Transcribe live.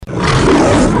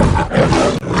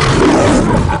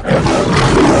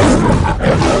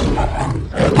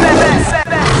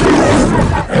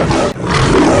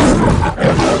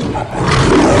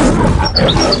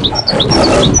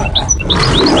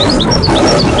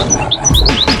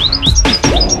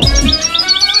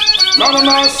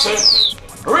no mercy.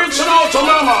 Reaching out to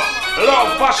mama,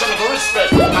 love, passion, and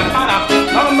respect, and honor,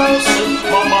 no mercy.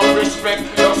 Mama respect,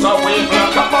 just a wave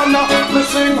like a banner. Me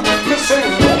sing,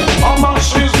 mama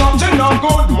she's not in a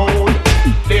good mood.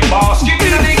 The basket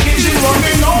in the kitchen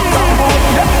running out of food.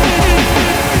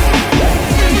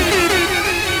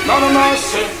 No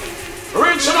mercy.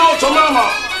 Reaching out to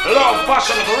mama, love,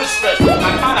 passion, and respect,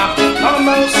 and honor, no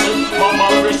mercy.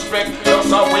 Mama respect,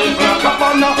 just a wave like a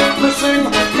banner. Me sing,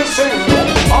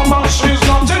 mama she's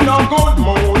not in a good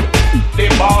mood. The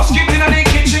basket in the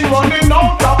kitchen running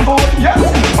out of food. Yes,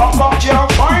 papa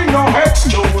can't find no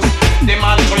excuse. The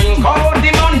man drink all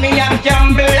the money and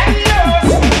gamble and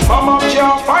lose. Mama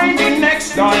can't find the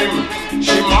next dime.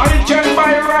 She might can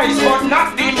buy rice but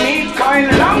not the meat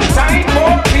kind. Long time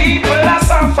poor people are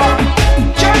suffer.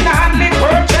 Can hardly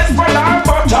purchase bread or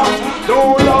butter.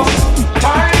 Don't lose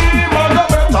time or the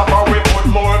better, but we put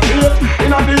more faith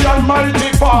in the Almighty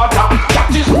Father.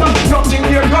 That is not nothing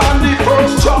here on the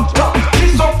first chapter.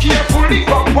 Listen carefully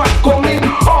from what's coming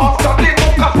after the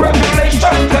book of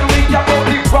Revelation. Tell me about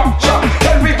the rapture.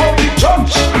 Tell me about the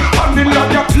judge and the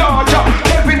lawyer.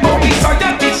 Tell me about the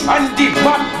scientist and the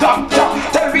mad doctor.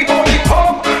 Tell me about the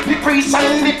pope, the priest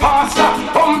and the pastor.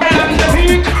 Humble and the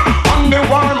meek and the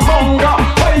warmonger.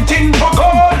 Fighting for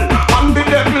gold and the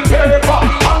devil paper.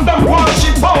 And the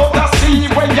worship of the sea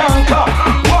where yanker.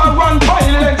 War and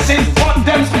violence is what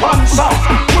them sponsor.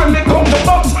 When they come to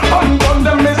box and gun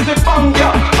them is the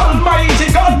bunker. Almighty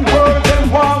God word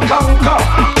them won't conquer.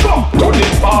 Go to the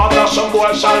Father, some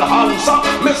boy shall answer.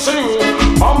 Me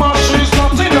sing, mama she's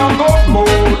not in a good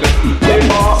mood. The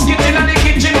basket in the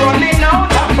kitchen running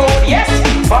out of food. Yes,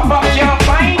 papa can't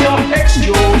find no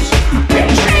excuse. Them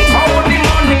drink all the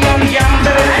money and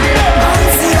gamble and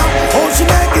lose. Oh, she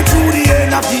make it through the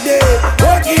end of the day,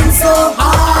 working so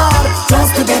hard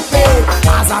just to get paid.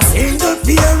 As a single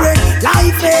parent,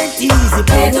 life ain't easy.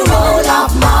 Play the role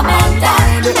of mom and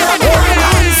dad.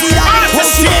 Oh,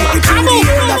 she make it through the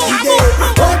end of the day,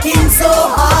 working so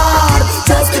hard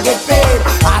just to get paid.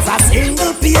 As a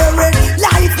single parent,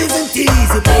 life isn't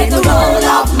easy. Play the role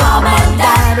of mom and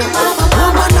dad.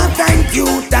 Mama, no, thank you.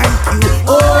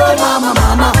 Oh,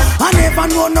 mama, I never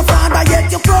know no father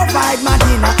yet you provide my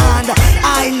dinner and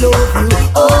I love you.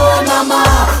 Oh, mama,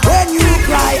 when you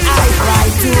cry, I cry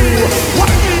too.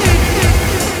 What?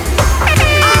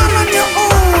 All on your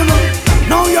own.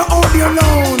 Now you're on your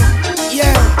own.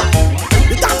 Yeah,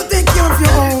 you got to take care of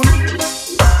your own.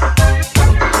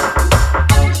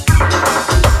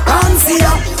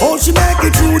 Consider how she make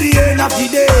it through the end of the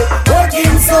day,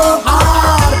 working so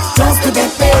hard just to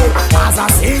get paid. As a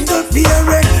single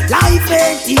parent, life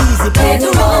ain't easy. Play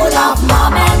the role of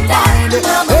mom and dad.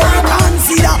 Hey,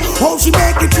 consider how she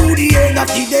make it through the end of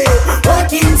the day,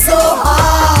 working so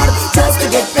hard just to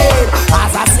get paid.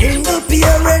 As a single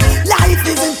parent, life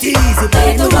isn't easy.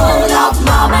 Play the role of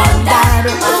mom and dad.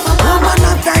 Mama,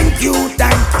 no, thank you.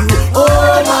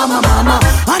 Oh, mama,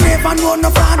 I never know no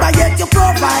father yet you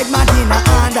provide my dinner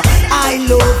and I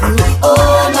love you.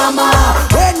 Oh, mama,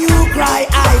 when you cry,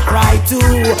 I cry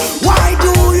too. Why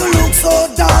do you look so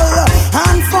dull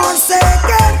and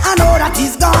forsaken? I know that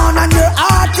he's gone and your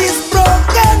heart is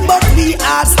broken, but we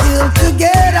are still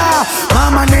together.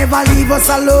 Mama never leave us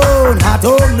alone. I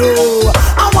don't know.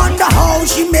 I wonder how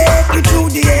she make it through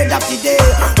the end of the day,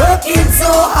 working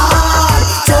so hard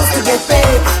just to get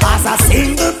paid. As a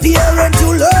single parent,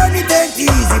 you learn it ain't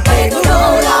easy. Play the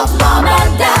role of mom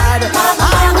and dad.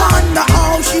 I wonder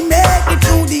how she make it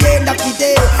through the end of the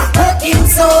day, working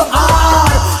so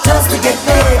hard just to get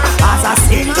paid. As a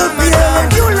single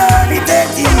parent, you learn it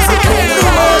ain't easy. Play the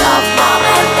role of mom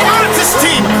and dad. Artist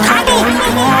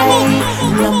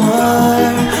come on.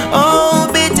 Oh,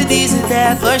 bitter days are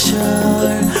there for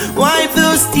sure. Wipe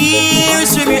those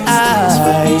tears from your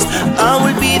eyes. I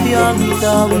will be the only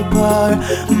though we pour.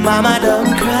 Mama,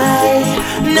 don't cry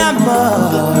no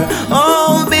more.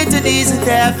 Oh, bitter days are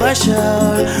there for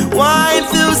sure. Wipe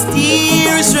those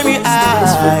tears from your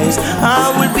eyes.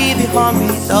 I will be the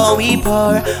hungry though we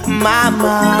pour.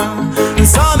 Mama,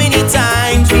 so many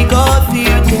times we go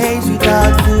through days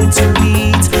without food to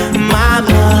eat.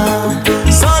 Mama,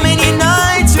 so many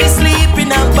nights we sleep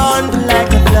in a bundle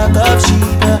like a flock of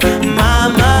sheep.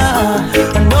 Mama,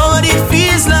 I know what it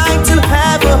feels like to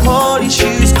have a holy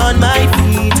shoes on my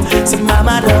feet. So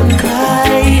mama, don't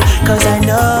cry, cause I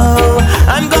know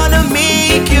I'm gonna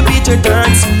make you bitter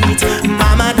turn sweet.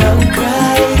 Mama, don't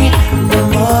cry no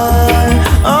more.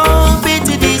 Oh,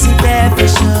 bitter days in there for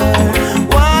sure.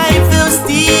 Wipe those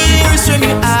tears from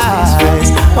your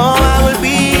eyes. Oh, I will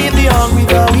be the hungry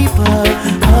the weeper.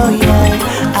 Oh yeah,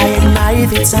 I admire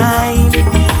the time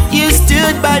you stood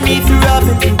stood by me through rough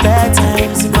and through bad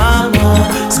times.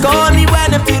 Mama, scold me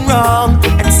when I'm doing wrong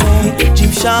and say,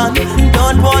 Jim Sean,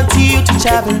 don't want you to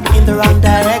travel in the wrong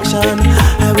direction.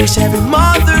 I wish every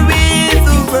mother in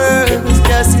the world was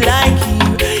just like you.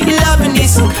 Your loving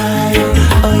is so kind.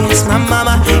 Oh yes, my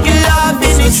mama, your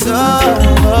loving is so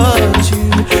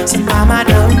true. So mama,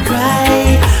 don't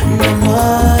cry no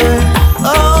more.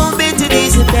 Oh, bitter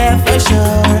days are there for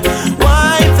sure.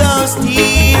 Wipe those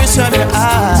tears from your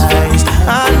eyes.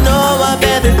 I know I'm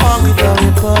better hungry for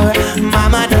you poor.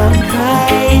 Mama, don't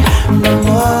cry no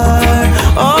more.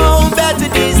 Oh, better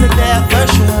days are there for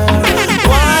sure.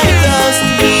 Wipe those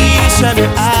tears from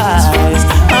your eyes.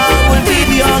 I will be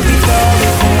the hungry for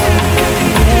you poor.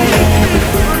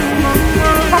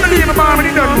 I'm gonna leave my mom and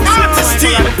he done. Artist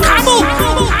team, come on.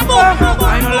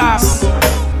 I know last.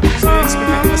 So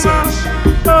expect me so.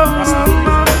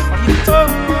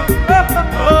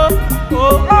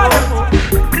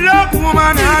 Black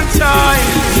woman and child.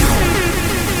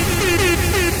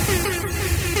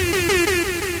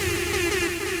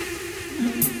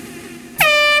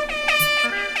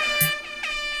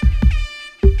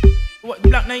 What,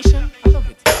 Black Nation? I love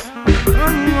it.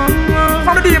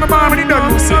 From the day my mom and he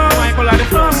done Lucy, Michael at the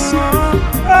first.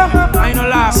 I know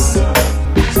last.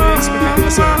 So expect me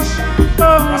so.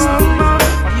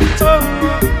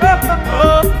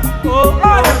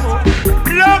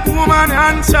 Black woman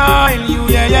and child, you,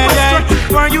 yeah.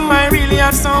 For you I really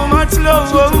have so much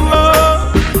love.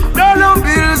 Dollar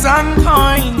bills and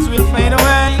coins will fade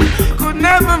away. Could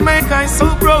never make I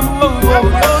so broke.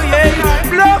 Oh yeah.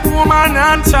 Black woman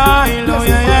and child, oh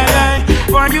yeah.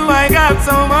 For you I got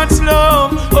so much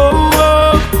love.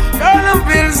 Oh. Dollar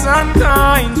bills and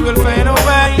coins will fade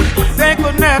away. They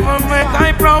could never make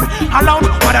I proud. Allowed,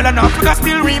 mother than Africa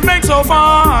still remains so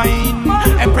fine.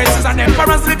 Empresses and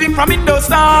emperors living from in those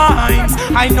times.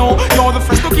 I know you're the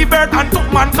first to give birth and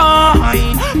took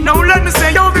mankind. Now let me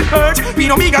say you'll be hurt, be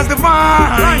no megas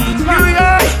divine.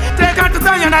 Take out the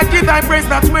die and I give thy praise.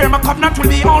 That's where my covenant will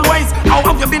be always. How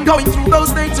have you been going through those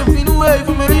states? You've been away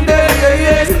for many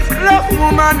days. Love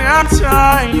woman and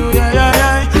child, you,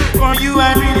 yeah. For you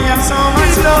I really have so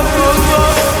much love.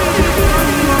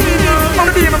 I'm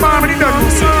gonna be my mom and he done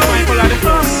Lucy, Michael at the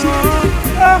first.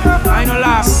 I know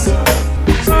last.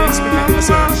 So expect me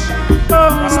so.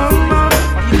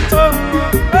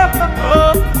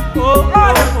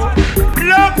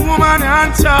 Black woman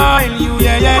and child, you,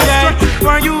 yeah.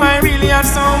 For you I really have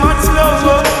so much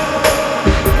love.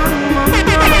 I'm gonna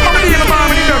be my mom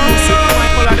and he done Lucy,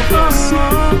 Michael at the first.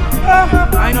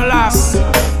 I know last.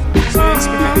 So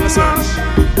expect me so.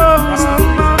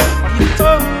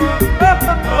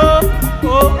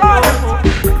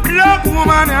 Black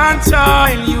woman and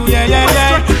child, you, yeah.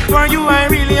 For you I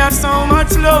really have so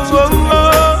much love.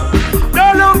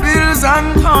 Dollar bills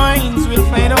and coins will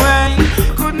fade away.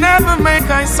 Could never make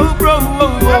I so broke.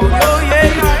 Oh yeah.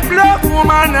 Black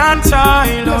woman and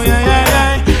child, oh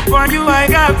yeah. For you I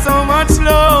got so much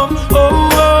love.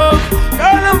 Oh.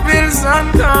 Dollar bills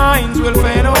and coins will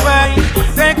fade away.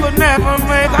 They could never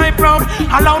make I proud.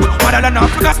 Allowed, mother than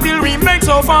Africa still remains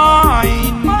so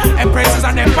fine. Empresses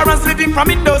and emperors living from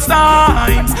in those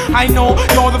times. I know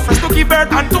you're the first to give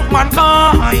birth and took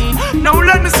mankind. Now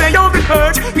let me say you'll be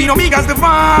hurt, be no megas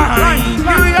divine.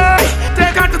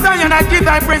 Take out the die and I give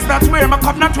thy praise. That's where my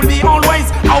covenant will be always.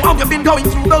 How have you been going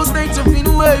through those states? You've been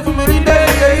away for many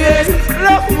days.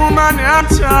 Love woman and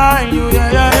child, you,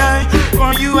 yeah.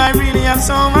 For you I really have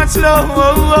so much love.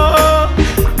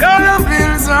 Dollar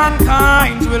bills and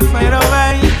kinds will fade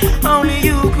away. Only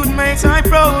you could make I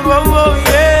proud.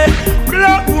 Yeah.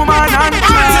 Black woman and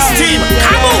child, team,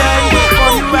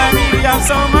 for you I really have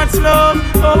so much love.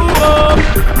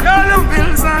 Dollar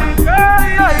bills and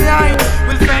kinds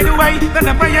will fade away. They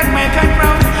never yet make I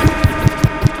proud.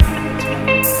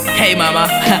 Hey mama,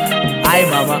 hi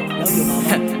mama.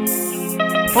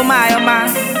 Oh my,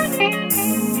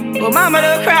 oh mama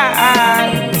don't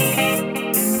cry.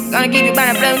 Gonna give you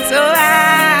banana blown so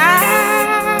high.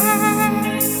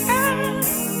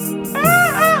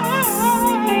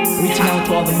 Reaching out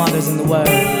to all the mothers in the world.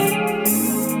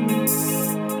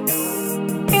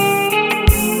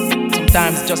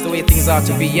 Sometimes it's just the way things are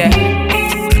to be, yeah.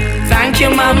 Thank you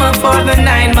mama for the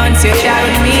 9 months you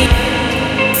carried me.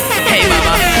 Hey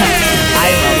mama,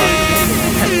 hi mama.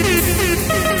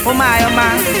 Oh my,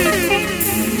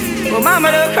 oh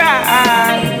mama don't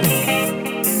cry.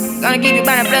 Gonna give you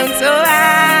banana blown so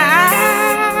high.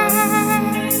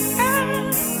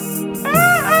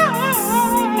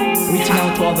 Reaching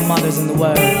out to all the mothers in the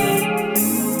world.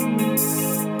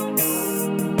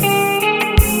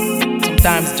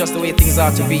 Sometimes it's just the way things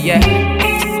are to be, yeah.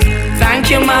 Thank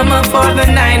Thank you, mama, for the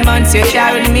 9 months you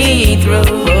carried me through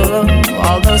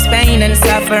all those pain and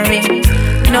suffering.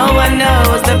 No one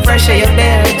knows the pressure you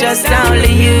bear, just only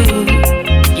you.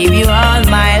 Give you all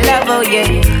my love, oh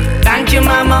yeah. Thank you,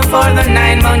 mama, for the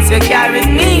 9 months you carried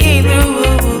me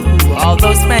through all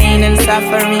those pain and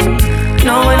suffering.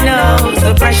 No one knows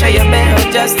the pressure you bear,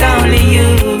 just only you.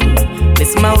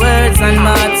 It's my words and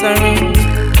my offering.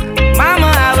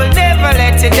 Mama, I will never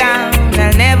let you down.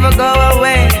 I'll never go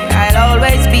away, I'll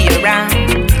always be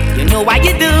around. You know why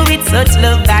you do it, such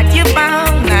love that you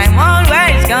found. I'm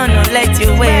always gonna let you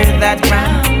wear that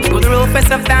crown. Through the roughest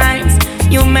of times,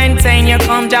 you maintain your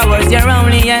calm towards your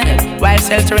only end, while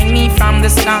sheltering me from the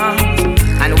storm.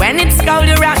 And when it's cold,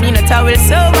 you wrap me in a towel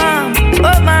so warm.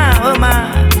 Oh my, oh my,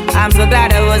 I'm so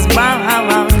glad I was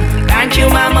born. Thank you,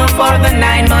 mama, for the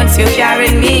 9 months you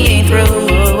carried me through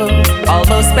all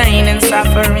those pain and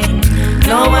suffering.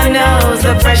 No one knows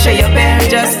the pressure you bear,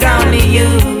 just only you.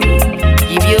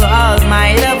 Give you all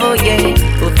my love, oh yeah.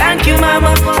 Oh, thank you,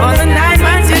 mama, for the 9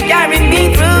 months you carried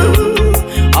me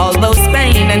through all those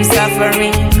pain and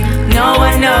suffering. No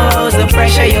one knows the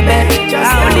pressure you bear,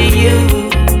 just only you.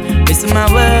 This is my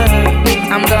word,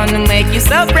 I'm gonna make you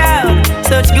so proud.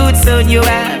 Such good son you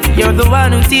have. You're the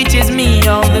one who teaches me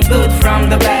all the good from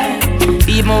the bad.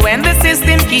 Even when the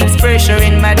system keeps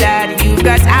pressuring my dad, you've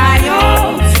got high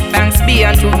hopes. Thanks be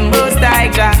unto the Most High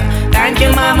God. Thank you,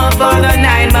 mama, for the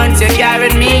 9 months you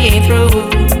carried me through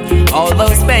all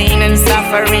those pain and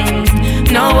suffering.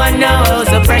 No one knows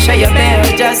the pressure you bear,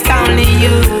 just only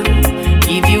you.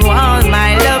 Give you all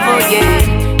my love, oh yeah.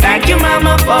 Thank you,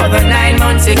 mama, for the 9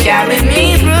 months you carried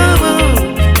me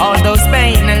through all those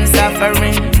pain and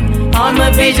suffering. All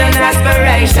my vision,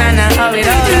 aspiration, I owe it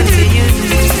all to you.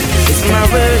 It's my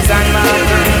words and my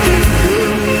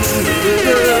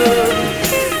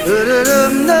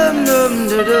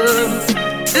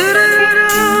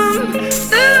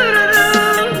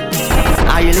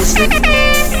Are you listening?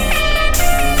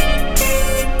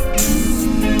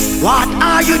 What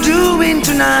are you doing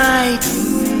tonight?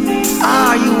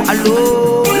 Are you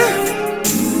alone?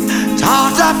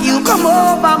 Thought of you come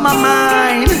over my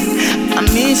mind. I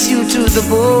miss you to the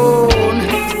bone.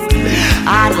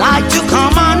 I'd like to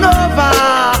come on over,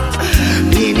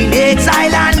 maybe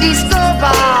exile and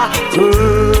discover.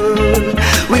 Girl,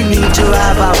 we need to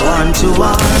have a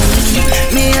one-to-one.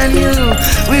 Me and you,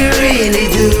 we really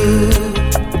do.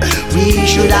 We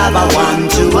should have a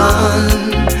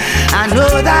one-to-one. I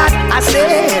know that I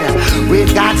said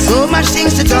we've got so much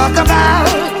things to talk about.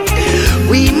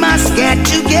 We must get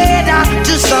together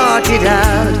to sort it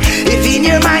out. If in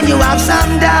your mind you have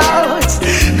some doubts,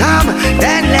 come,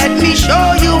 then let me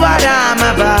show you what I'm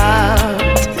about.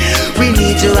 We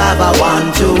need to have a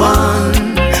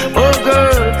one-to-one. Oh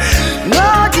girl, no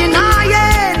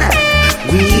denying.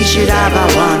 We should have a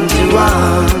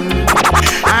one-to-one.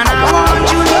 And I want you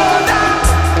to know that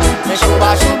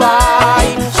Shuba shuba,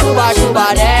 shuba shuba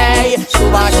day,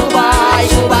 shuba shuba,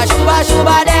 shuba shuba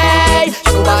shuba day,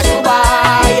 shuba shuba,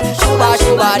 shuba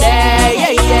shuba day,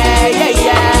 yeah yeah yeah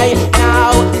yeah.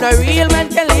 Now no real man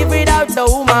can live without a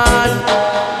woman.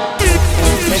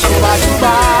 Shuba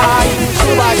shuba,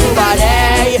 shuba shuba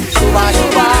day, shuba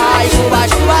shuba, shuba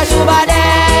shuba shuba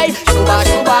day, shuba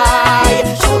shuba,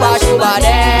 shuba shuba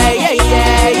day, yeah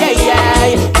yeah yeah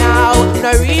yeah. Now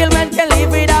no real man can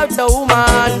live without a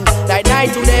woman. Like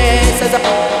night to day says Shuba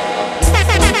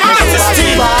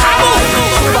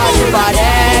shuba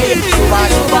day, shuba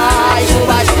shuba,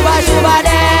 shuba shuba shuba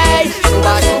day,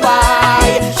 shuba shuba,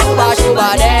 shuba shuba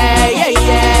day, yeah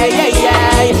yeah yeah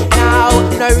yeah. Now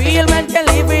no real man can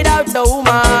live without a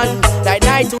woman. Like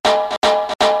night to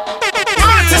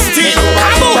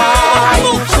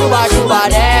Shuba shuba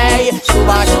day,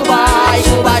 shuba shuba,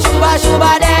 shuba shuba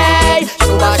shuba day,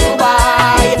 shuba shuba,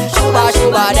 shuba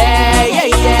shuba day, yeah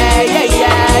yeah yeah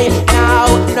yeah. Now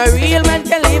no real man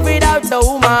can live without a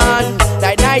woman.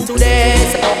 Like night to day.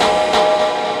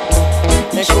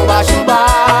 Shuba shuba,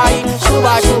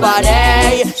 shuba shuba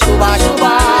day, shuba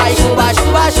shuba, shuba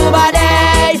shuba shuba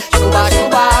day, shuba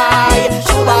shuba,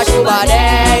 shuba shuba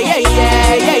day, yeah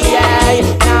yeah yeah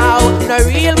yeah. Now no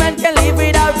real man can live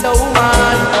without a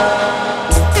woman.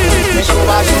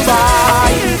 Shuba shuba,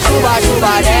 shuba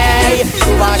shuba day,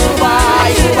 shuba shuba,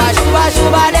 shuba shuba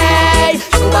shuba day,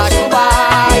 shuba shuba,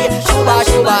 shuba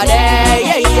shuba day,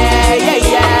 yeah yeah yeah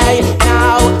yeah.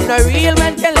 Now no real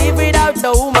man can live without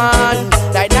a woman.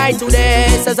 Like night to day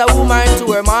says a woman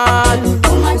to her man.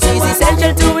 She's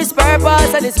essential to his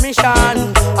purpose and his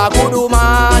mission. A good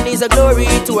woman is a glory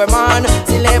to her man.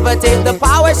 She'll never take the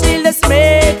power, she'll just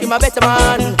make him a better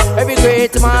man. Every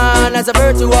great man has a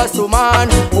virtuous woman.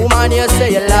 Woman, you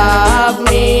say you love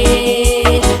me,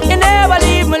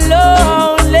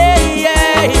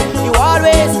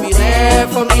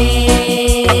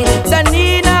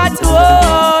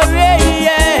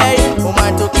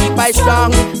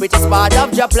 it is part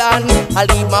of your plan. I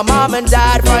leave my mom and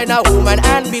dad, find a woman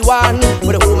and be one.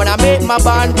 With a woman I make my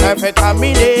bond, perfect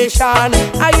combination.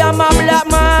 I am a black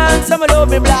man, some love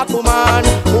me black woman.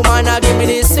 Woman I give me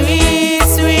this sweet,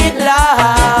 sweet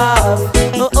love.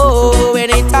 Oh, oh,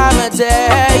 any time of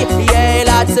day. Yeah,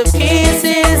 lots of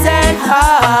kisses and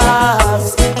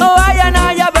hugs. Oh, I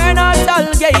burn out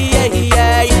all gay.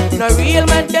 No real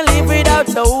man can live without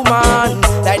a woman.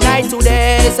 Like night to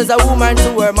day, says a woman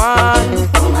to her man.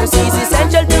 She's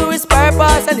essential to his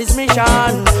purpose and his mission.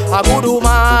 A good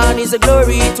woman is a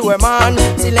glory to her man.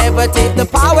 She'll never take the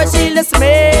power, she'll just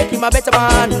make him a better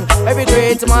man. Every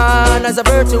great man has a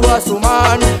virtuous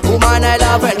woman. Woman I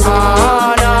love and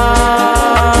honor.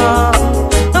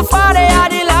 The father I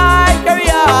delight,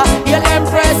 career, your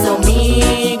empress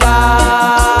Omega.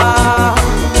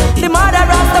 The mother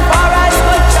of the forest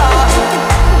culture.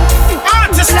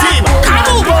 Artist team, come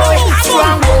on,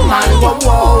 strong woman, whoa,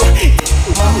 whoa.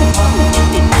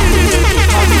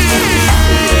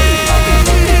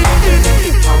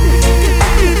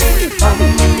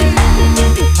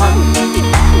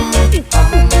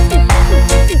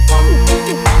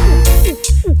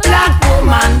 Black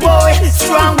woman, boy,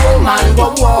 strong woman,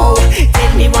 whoa, whoa.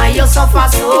 Tell me why you suffer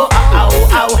so,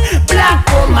 Black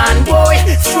woman, boy,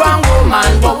 strong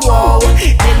woman, whoa, whoa.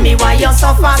 Tell me why you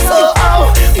suffer so,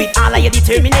 with all of your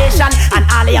determination and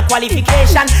all of your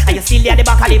qualification, and you still at the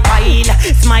back of the pile,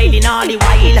 smiling all the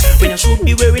while. When you should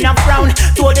be wearing a frown,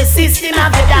 to the system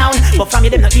have you down. But from you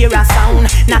them not hear a sound,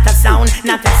 not a sound,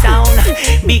 not a sound.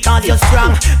 Because you're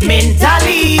strong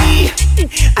mentally,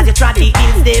 as you trot the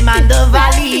hills, them and the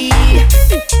valley.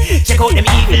 Check out them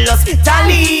evil lust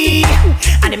tally,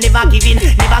 and them never giving,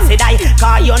 never say die,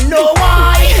 cause you know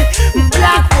why.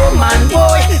 Black woman,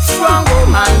 boy, strong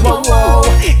woman, whoa, whoa.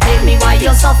 Tell me why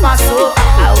you suffer so,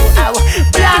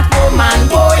 Black woman,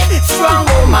 boy, strong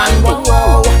woman, whoa,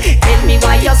 whoa. Tell me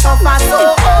why you suffer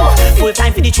so, Full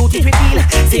time for the truth it reveal.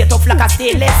 Say you tough like a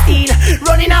stainless steel.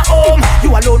 Running a home,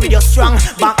 you alone with your strong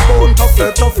backbone.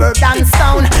 Tougher, tougher than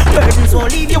stone. Burdens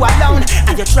won't leave you alone,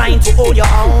 and you're trying to hold your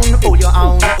own, hold your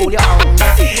own, hold your own.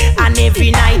 And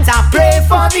every night I pray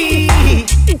for thee,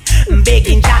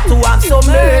 begging Jah to have some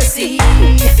mercy.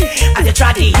 As you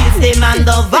try the hills, them and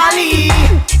the valley.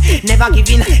 Never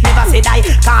giving, never say die,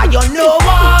 cause you know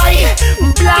why.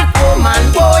 Black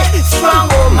woman, boy, strong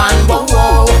woman, whoa,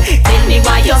 whoa. Tell me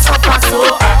why you suffer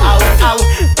so,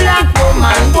 Black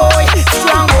woman, boy,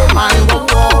 strong woman, whoa,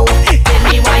 whoa. Tell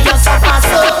me why you suffer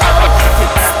so,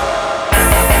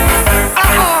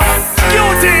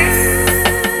 Guilty.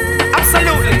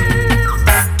 Absolutely.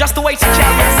 Just the way to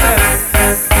carry yourself.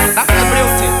 That's the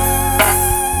beauty.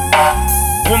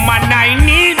 Woman, I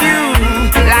need you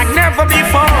like never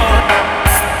before.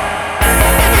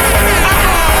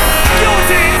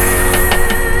 Guilty.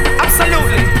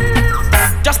 Absolutely.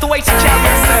 Just the way to carry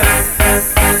yourself.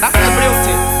 That's the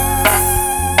beauty.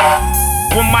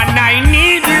 Woman, I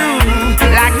need you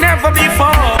like never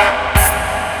before.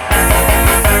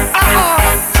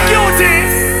 Guilty.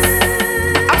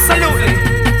 Absolutely.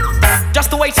 Just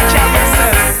the way to carry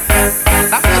yourself.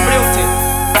 That's the beauty.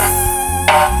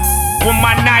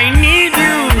 Woman, I need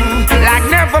you like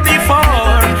never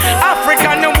before.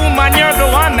 African woman, you're the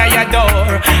one I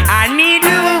adore. I need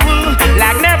you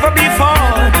like never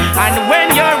before. And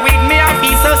when you're with me, I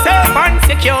feel so safe and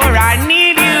secure. I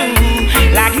need you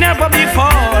like never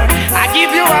before. I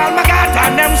give you all my God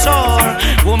and I'm sure.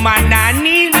 Woman, I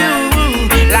need you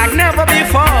like never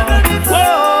before.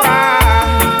 Whoa.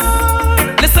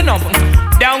 Listen up.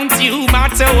 Don't you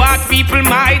matter what people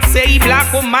might say,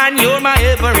 black woman, you're my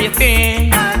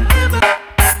everything.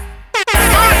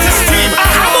 artist team,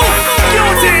 come on.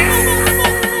 Guilty.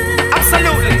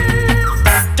 Absolutely.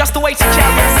 Just the way to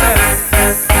carry yourself.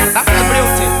 That's the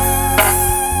beauty.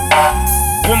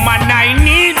 Woman, I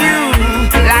need you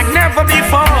like never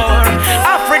before.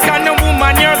 African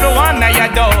woman, you're the one I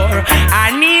adore.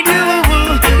 I need you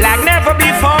like never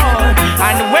before.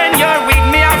 And when you're with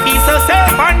me, I feel so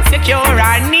safe and secure.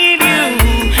 I need you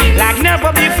like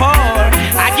never before.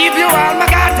 I give you all my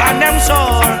God and I'm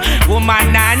sure.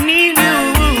 Woman, I need you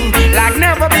like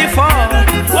never before.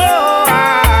 Whoa.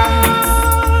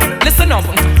 Listen up.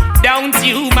 Don't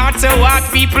you matter what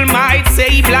people might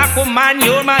say, black woman,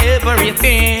 you're my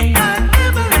everything.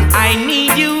 I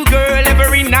need you, girl,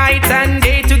 every night and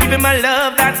day to give you my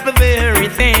love, that's the very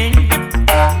thing.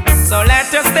 So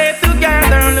let us stay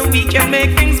together and we can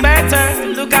make things better.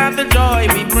 Look at the joy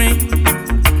we bring.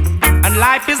 And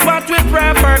life is what we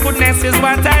prefer, goodness is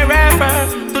what I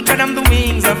refer, to turn on the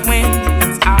wings of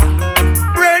winds.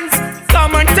 Friends,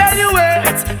 come and tell you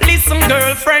it. Listen,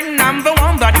 girlfriend, I'm the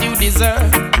one that you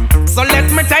deserve. So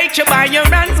let me take get you by your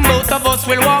hands. Both of us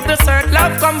will walk the circle.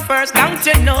 Love come first, don't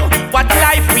you know what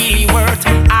life really worth?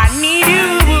 I need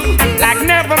you like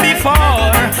never before.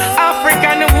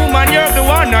 African woman, you're the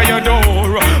one I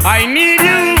adore. I need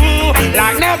you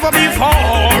like never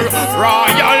before.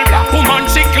 Royal black woman,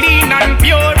 she clean and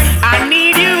pure. I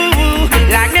need you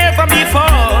like never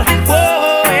before.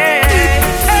 Whoa, hey,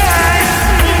 hey,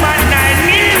 woman, I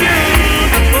need you.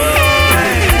 Whoa,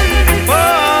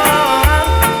 whoa,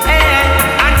 hey,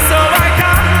 and so I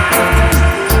come.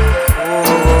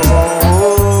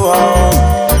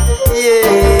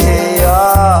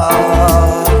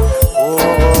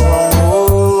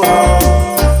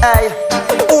 Hey,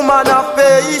 woman of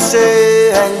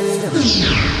patience.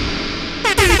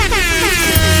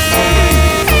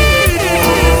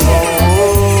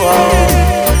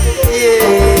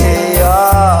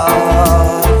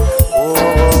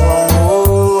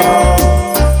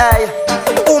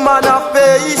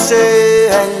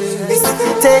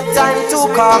 Take time to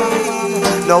come.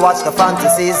 Now watch the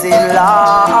fantasies in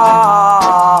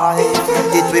life.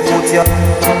 It will put you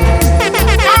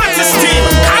Artistry,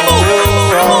 come on.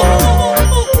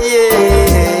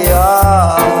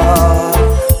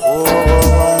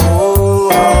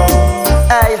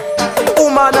 Hey,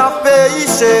 woman of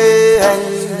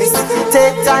patience.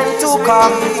 Take time to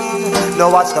come. Now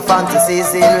watch the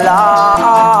fantasies in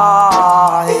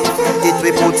life. It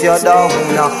will put you down.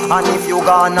 And if you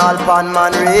gone all pan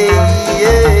man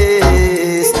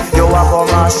race, you are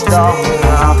gonna mash down.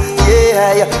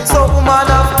 Yeah, so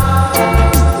woman of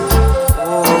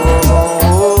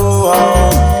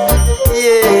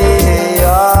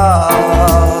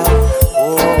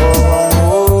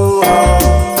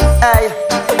hey,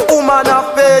 woman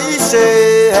of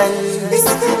patience.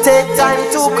 Take time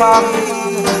to come.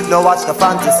 Now watch the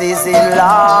fantasies in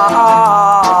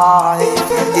life.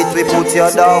 It will put you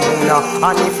down.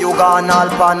 And if you gone all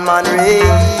pan man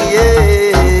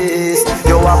race,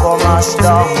 you are gonna mash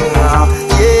down.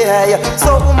 Yeah,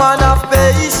 so woman of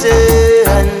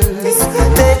patience.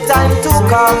 Take time to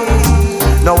come.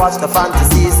 Now watch the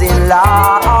fantasies in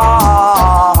life.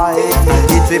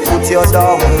 It will put you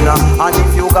down. And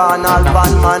if you gone all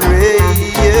pan man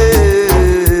race,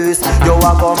 you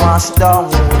are gonna mash down.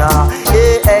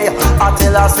 Hey, I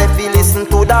tell her, say, if you listen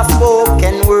to the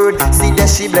spoken word, see that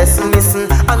she bless and listen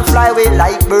and fly away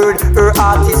like bird. Her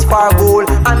heart is far gold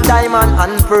and diamond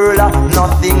and pearl.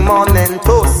 Nothing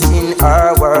momentous in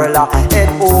her world. Head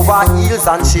over heels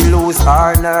and she lose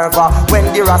her nerve. When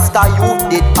the Rasta youth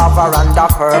did have her under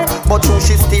curve, but through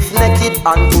she stiff necked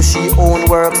and to she own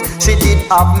works, she did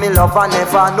have me love and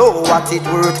never know what it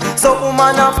worth. So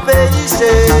woman of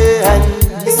patience.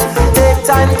 Take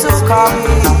time to come.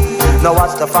 Now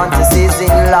watch the fantasies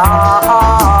in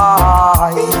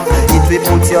life. It will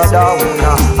put you down.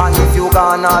 And if you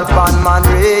gone all pan man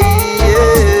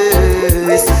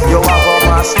race, you are gonna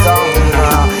mash down.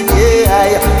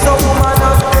 Yeah, so woman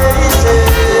of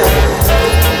patience.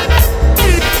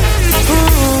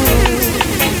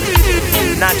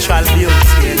 Natural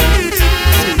beauty,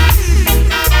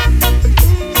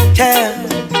 yeah.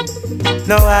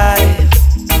 No, I've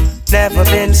never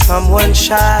been someone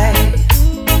shy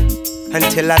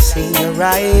until I seen your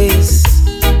eyes.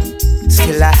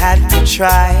 Still I had to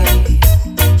try,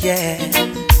 yeah.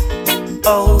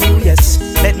 Oh yes,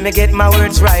 let me get my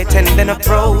words right and then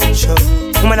approach you.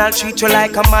 Woman, I'll treat you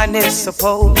like a man is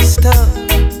supposed to.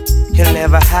 You'll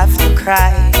never have to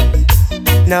cry,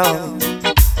 no.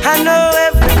 I know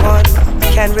everyone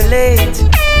can relate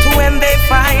to when they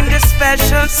find a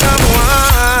special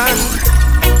someone.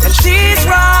 And she's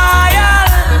royal,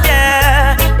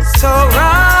 yeah, so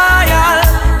royal.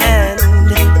 And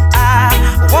I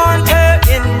want her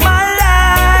in my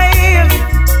life.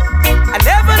 I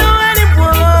never knew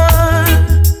anyone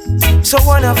so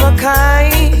one of a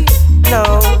kind,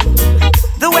 no.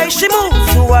 The way she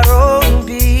moves to her own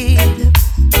beat,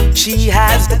 she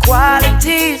has the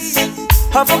qualities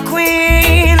of a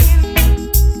queen.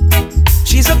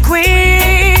 She's a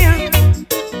queen.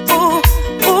 Ooh,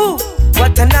 ooh,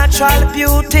 what a natural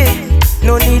beauty.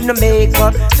 No need no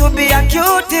makeup to be a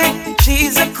cutie.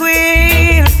 She's a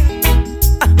queen.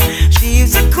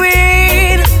 She's a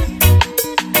queen.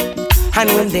 And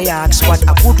when they ask what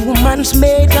a good woman's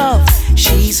made of,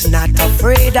 she's not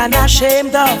afraid and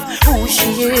ashamed of who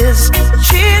she is.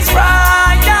 She's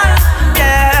royal,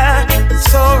 yeah,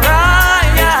 so royal.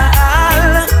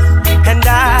 And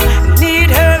I need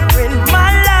her in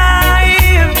my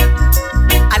life.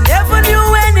 I never knew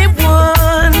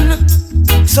anyone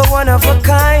so one of a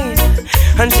kind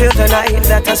until the night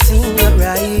that I seen your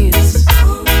eyes.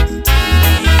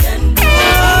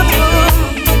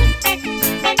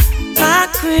 My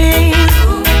queen,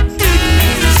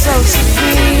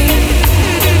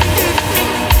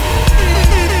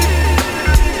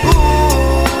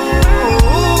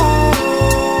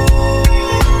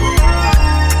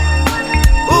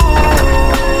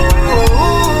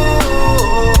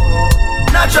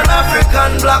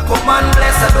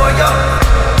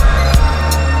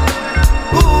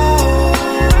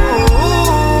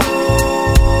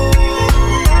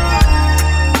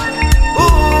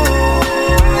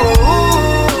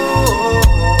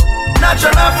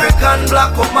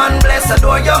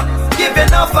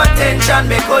 attention,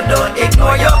 me couldn't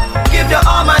ignore you. Give you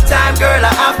all my time, girl,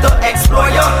 I have to explore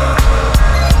you.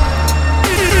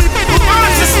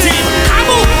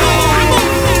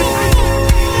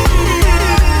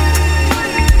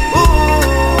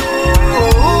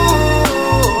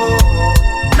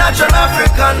 Natural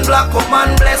African black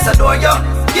woman, bless adore you.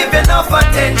 Give you enough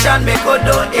attention, me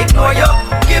couldn't ignore you.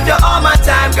 Give you all my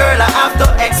time, girl, I have to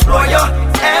explore you.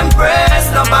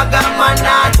 Empress, no bugger man,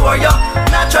 not for you.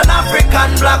 Natural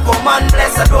African black woman,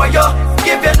 bless adore you.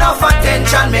 Give you enough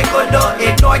attention, me couldn't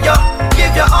ignore you.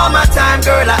 Give you all my time,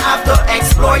 girl, I have to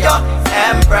explore you.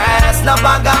 Empress, no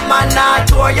bugger man, not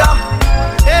for you.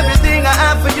 Everything I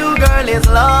have for you, girl, is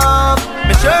love.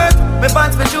 My shirt, my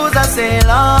pants, my shoes, I say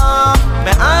love.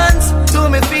 My hands to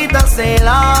my feet, I say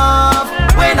love.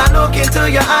 When I look into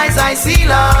your eyes, I see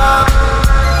love.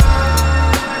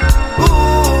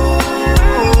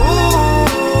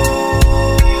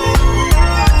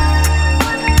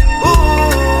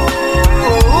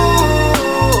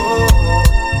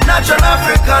 Natural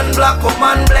African black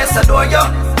woman, bless adore you.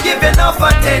 Give you enough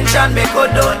attention, me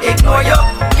couldn't ignore you.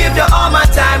 Give you all my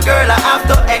time, girl, I have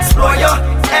to explore you.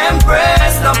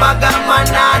 Empress, no bugger man,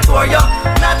 not for you.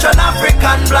 Natural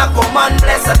African black woman,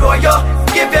 bless adore you.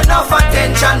 Give you enough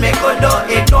attention, me couldn't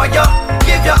ignore you.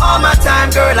 Give you all my time,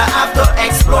 girl, I have to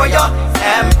explore you.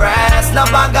 Empress, no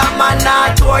bugger man,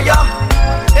 not for you.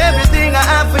 Everything I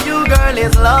have for you, girl,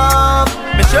 is love.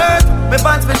 My shirt, my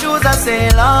pants, my shoes, I say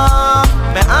love.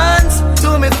 My hands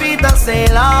to my feet, I say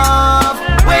love.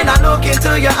 When I look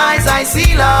into your eyes, I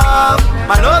see love.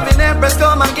 My loving Empress,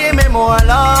 come and give me more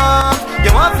love.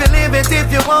 You want to live it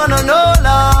if you wanna know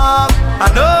love. I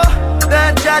know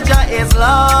that Jaja is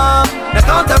love. The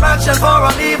counteraction for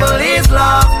all evil is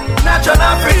love. Natural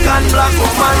African black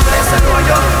woman, bless adore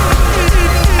you.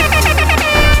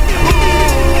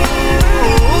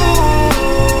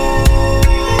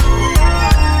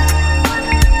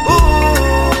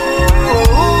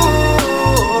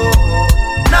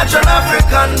 Natural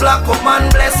African black woman,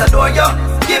 bless adore you.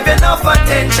 Give you enough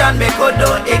attention, me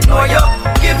couldn't ignore you.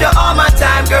 Give you all my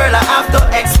time, girl, I have to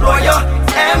explore you.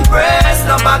 Empress,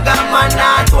 no bugger man,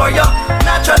 not for you.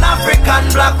 Natural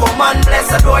African black woman,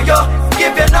 bless adore you.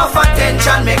 Give you enough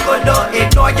attention, me couldn't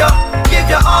ignore you. Give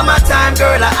you all my time,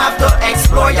 girl, I have to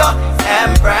explore you.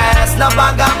 Empress, no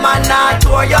bugger man, not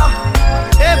for you.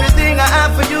 Everything I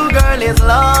have for you, girl, is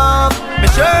love. My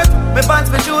shirt, my pants,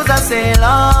 my shoes, I say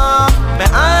love. My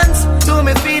hands to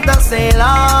my feet, I say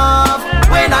love.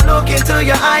 When I look into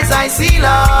your eyes, I see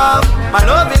love. My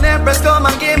loving Empress, come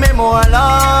and give me more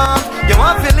love. You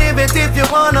want to live it if you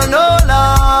wanna know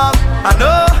love. I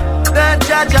know that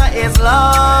Jaja is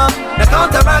love. The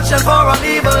counteraction for all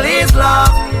evil is love.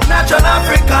 Natural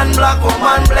African black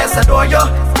woman, bless adore you.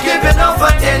 Give you enough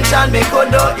attention, me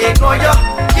couldn't ignore you.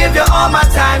 Give you all my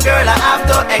time, girl, I have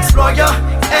to explore you.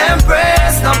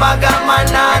 Empress, no bugger man,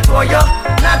 not for you.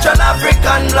 Natural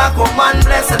African black woman,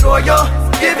 bless adore you.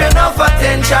 Give you enough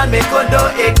attention, me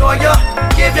couldn't ignore you.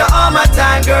 Give you all my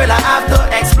time, girl, I have to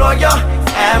explore you.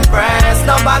 Empress,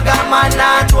 no bugger man,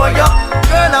 not for you.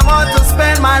 Girl, I want to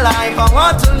spend my life, I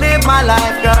want to live my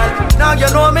life, girl. Now you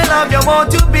know me love, you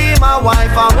want to be my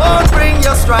wife. I won't bring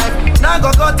your strife, now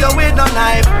go cut you with no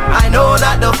knife. I know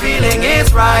that the feeling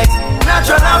is right.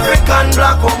 Natural African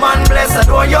black woman, bless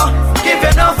adore you. Give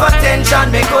you enough attention,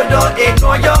 me couldn't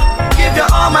ignore you. Give you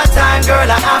all my time, girl,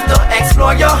 I have to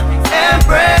explore you.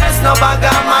 Empress, no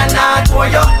bugger man, not for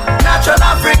you. Natural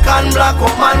African black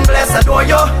woman, bless adore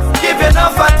you. Give you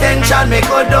enough attention, me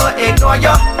couldn't ignore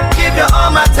you. Give you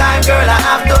all my time, girl, I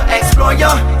have to explore you.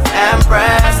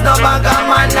 Empress, no bugger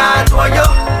man, not for you.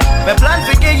 Me plan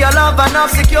to give your love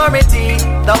enough security.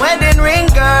 The wedding ring,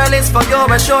 girl, is for your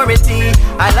maturity.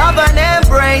 I love and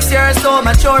embrace your soul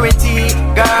maturity.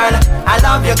 Girl, I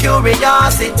love your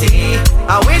curiosity.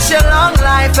 I wish you long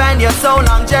life and your soul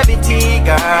longevity.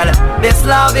 Girl, this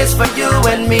love is for you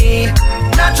and me.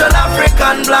 Natural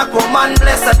African black woman,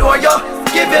 bless adore you.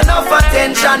 Give you enough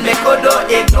attention, me couldn't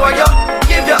ignore you.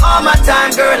 Give you all my time,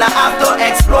 girl, I have to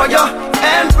explore you.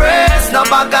 Empress, no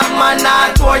bugger man,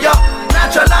 not for you.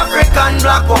 Natural African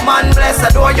black woman, bless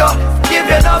adore you. Give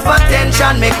you enough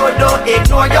attention, me couldn't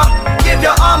ignore you. Give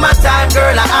you all my time,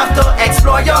 girl, I have to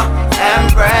explore you.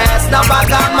 Empress, no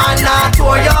bugger man, not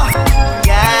for you.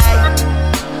 Yeah.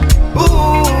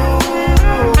 Ooh.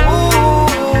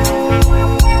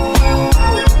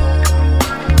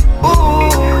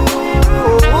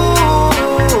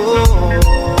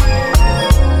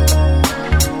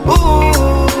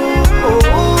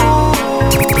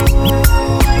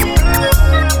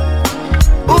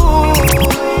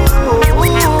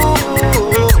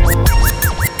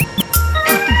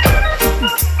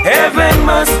 Heaven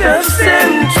must have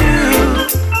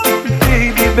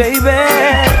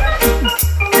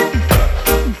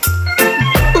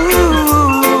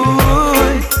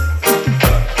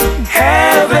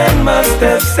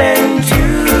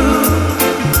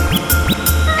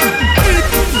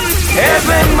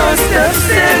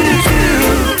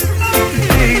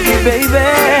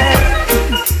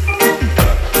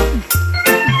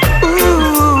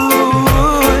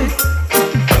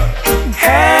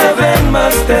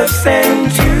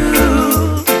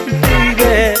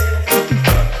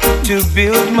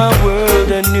build my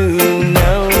world anew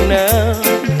now.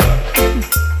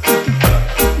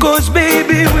 'Cause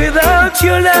baby, without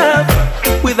your love,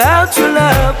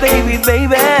 baby,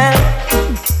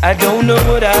 I don't know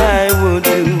what I would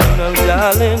do now,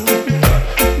 darling.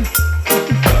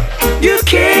 You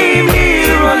came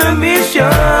here on a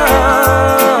mission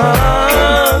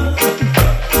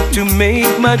to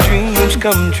make my dreams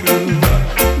come true,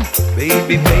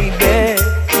 baby.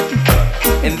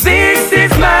 And this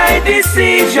is my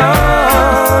decision,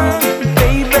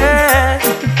 baby,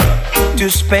 to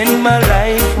spend my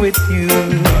life with you.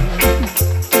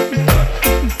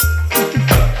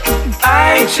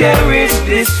 I cherish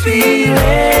this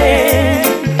feeling,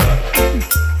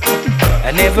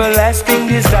 an everlasting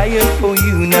desire for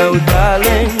you now,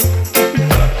 darling.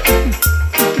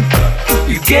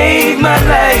 You gave my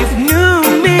life new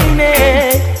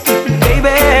meaning,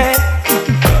 baby,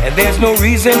 and there's no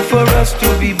reason for us to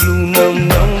be blue, no.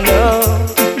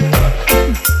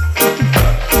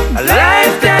 A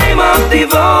lifetime of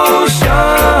devotion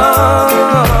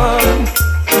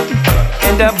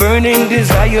and a burning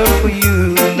desire for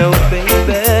you, no,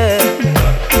 baby.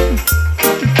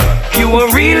 You are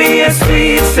really a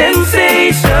sweet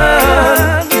sensation,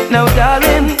 now,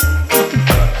 darling.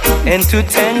 And to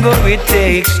tango it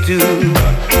takes two.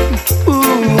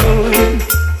 Ooh.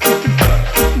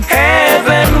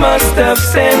 Heaven must have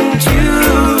sent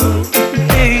you,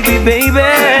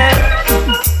 baby.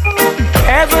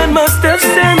 Heaven must have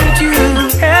sent you.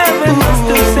 Heaven must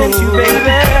have sent you,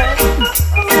 baby.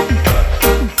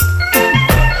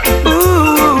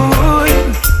 Ooh.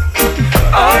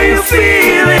 Are you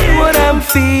feeling what I'm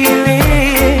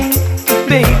feeling,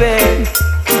 baby?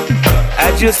 I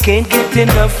just can't get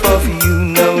enough of you,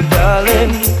 no,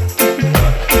 darling.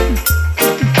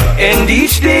 And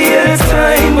each day at a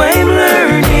time I'm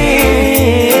learning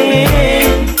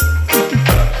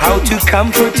how to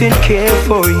comfort and care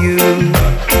for you,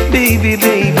 baby.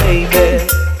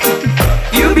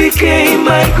 You became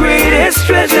my greatest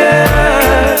treasure,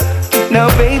 now,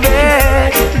 baby.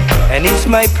 And it's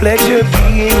my pleasure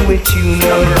being with you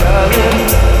now, darling.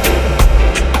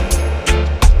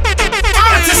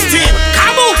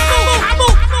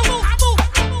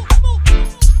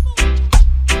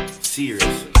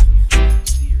 Seriously.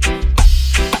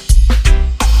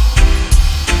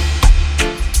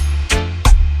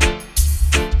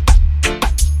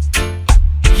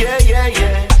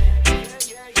 Yeah.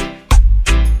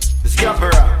 Let's get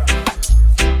her out.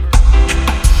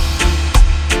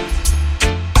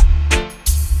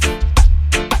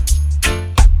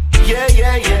 Yeah.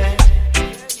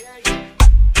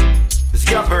 Let's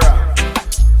get her out.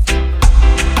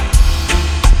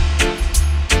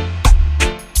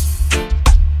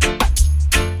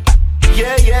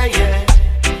 Yeah.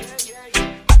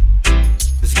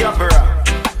 Let's get her out.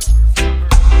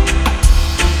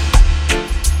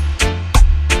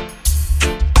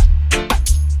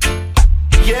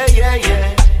 Yeah.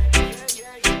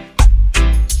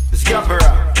 Let's get her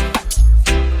out.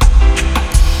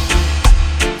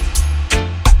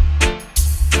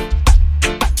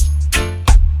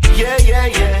 Yeah.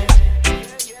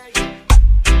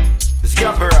 Let's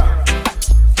get her out.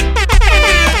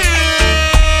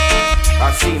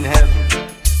 I've seen heaven.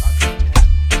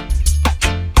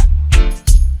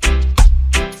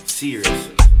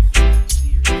 Seriously.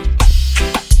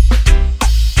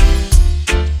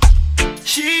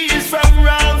 She is from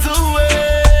round the way.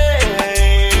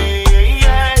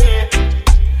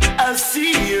 I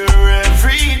see her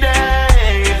every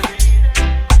day.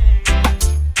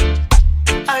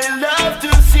 I love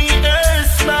to see her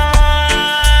smile.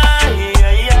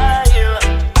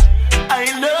 I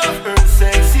love her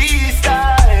sexy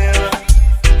style.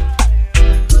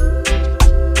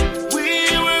 We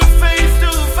were face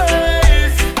to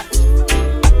face,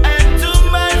 and to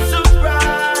my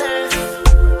surprise,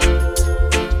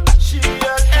 she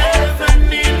had heaven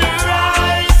in her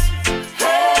eyes,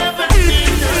 heaven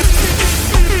in her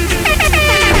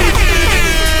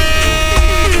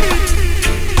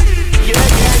yeah.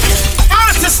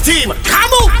 Artist team,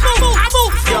 come on.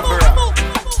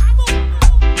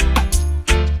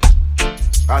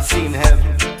 I've seen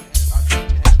heaven.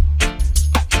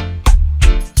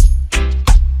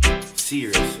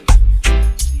 Seriously.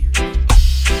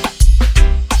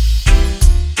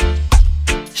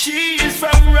 She is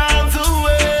from round the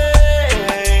way.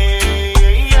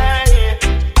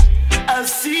 I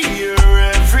see her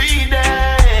every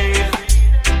day.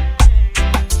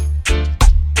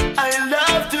 I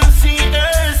love to see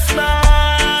her smile.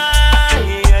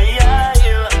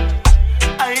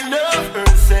 I love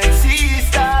her sexy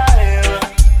style.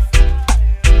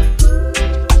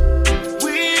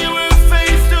 We were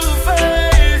face to face.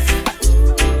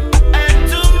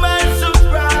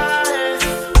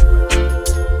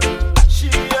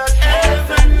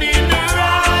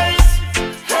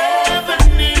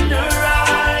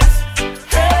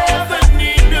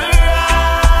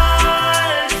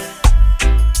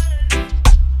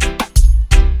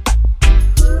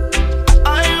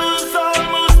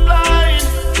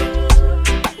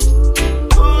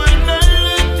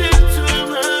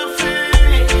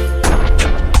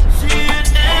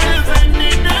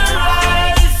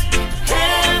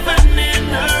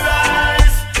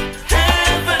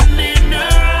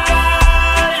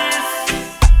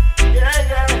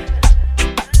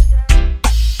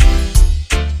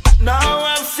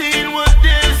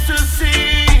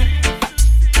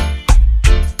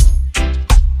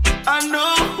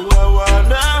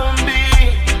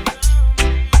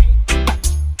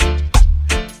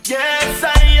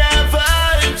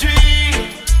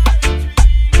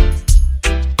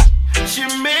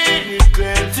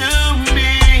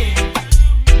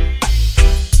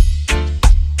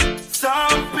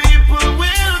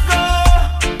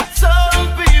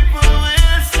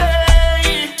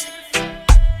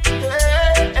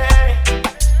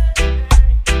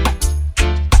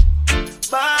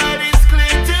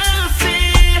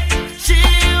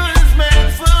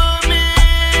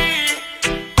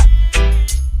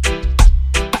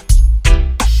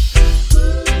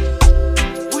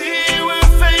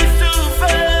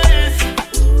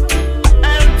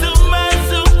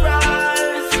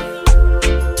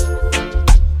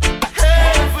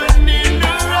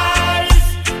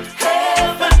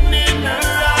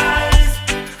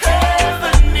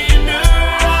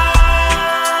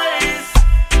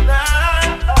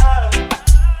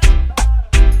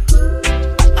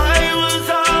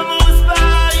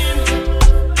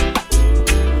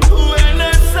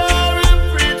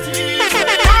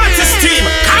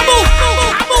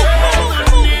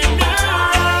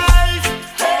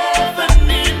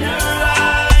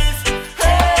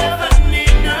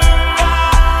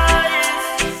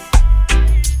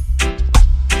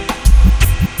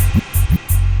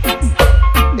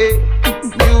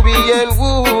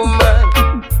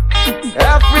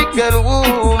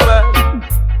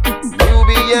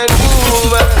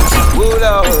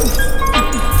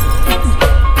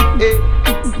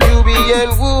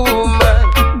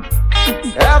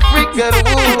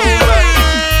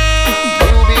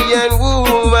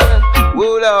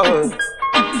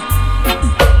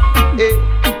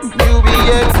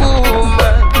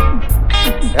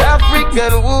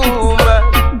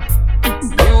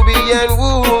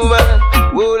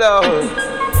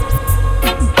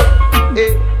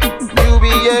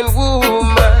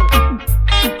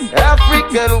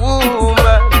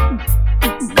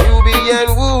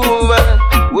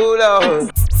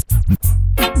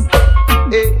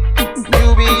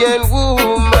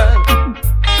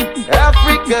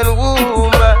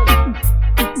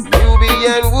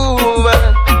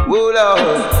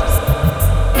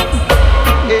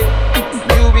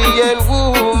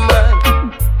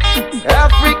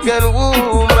 African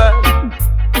woman,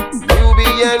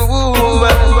 Nubian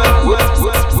woman,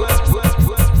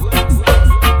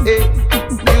 hey,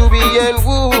 Nubian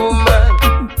woman,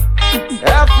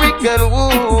 African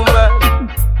woman,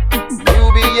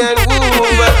 Nubian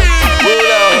woman.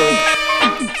 Hold on.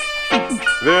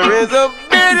 There is a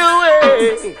better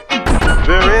way.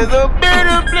 There is a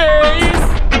better place.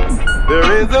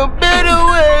 There is a better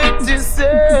way to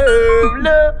serve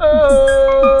love,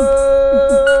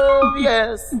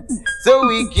 yes. So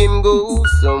we can go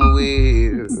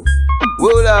somewhere.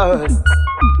 Oh Lord.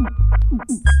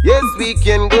 Yes, we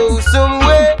can go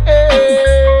somewhere,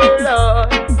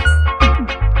 Lord.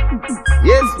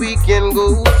 Yes, we can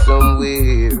go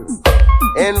somewhere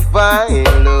and find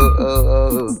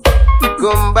love.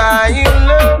 Come by in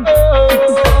love.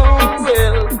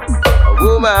 Well, a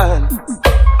woman.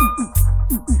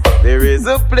 There is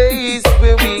a place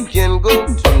where we can go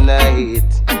tonight.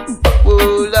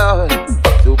 Oh Lord,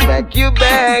 so pack your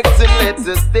bags and let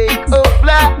us take a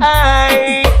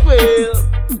flight. Well,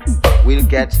 we'll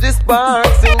catch the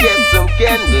sparks and get some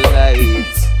candlelight.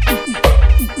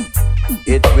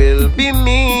 It will be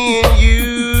me and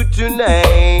you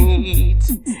tonight.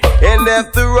 And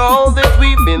after all that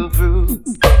we've been through,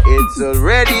 it's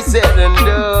already said and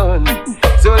done.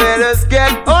 So let us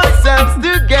get ourselves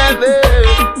together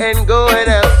and go and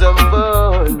have some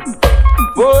fun.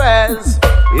 For as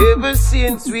ever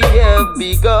since we have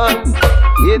begun,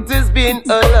 it has been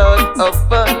a lot of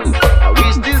fun. I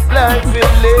wish this life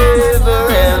will never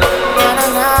end.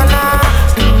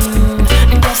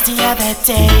 Just the other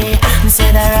day,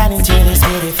 said I ran into this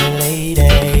beautiful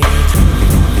lady.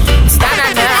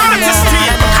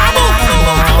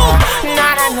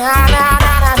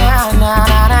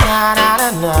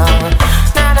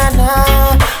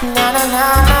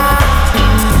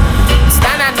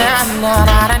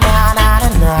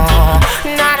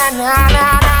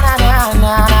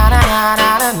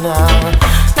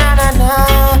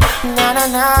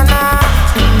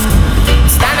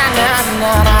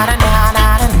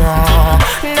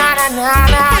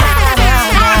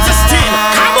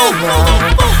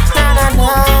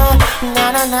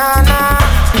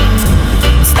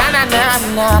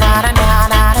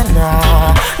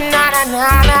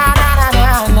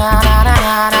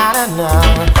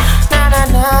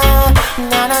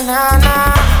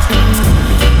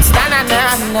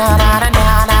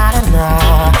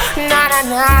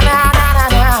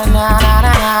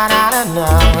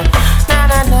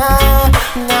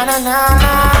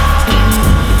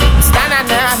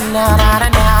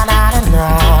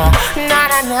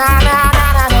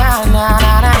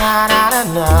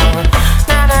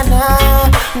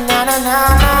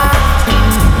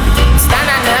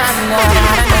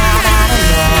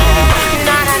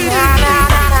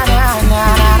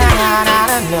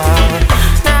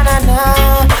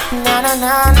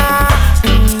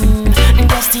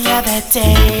 Just the other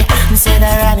day, said I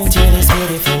ran into this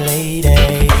beautiful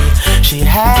lady. She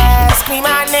asked me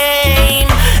my name,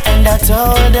 and I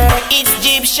told her it's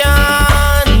Egyptian.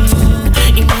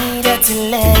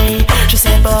 Immediately, she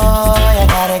said, boy, I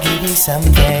gotta give you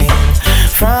something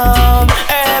from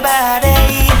her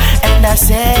body. And I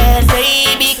said,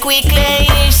 baby, quickly.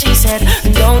 She said,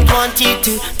 don't want you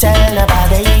to tell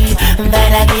nobody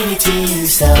that I give it to you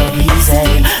so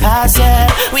easy. I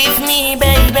said, with me,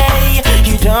 baby,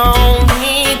 you don't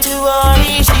need to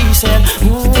worry. She said,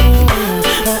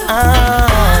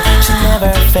 she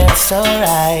never felt so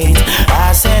right.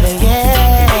 I said,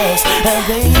 yes,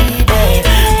 baby,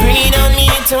 bring it on me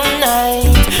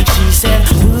tonight. She said,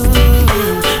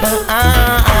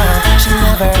 she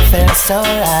never felt so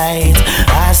right.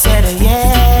 I said,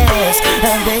 yes,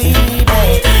 baby,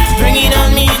 bring it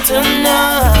on me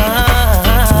tonight.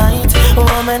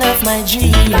 Woman of my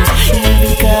dreams, you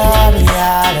become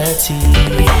reality.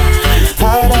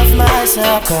 Out of my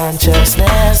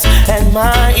subconsciousness and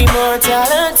my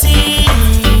immortality,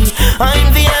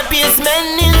 I'm the happiest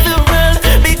man in the world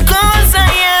because I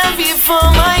have you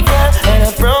for my girl. And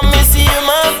I promise you,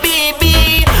 my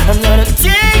baby, I'm gonna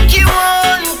take you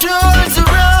on tours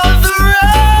around the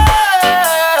world.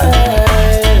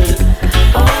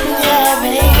 Oh yeah,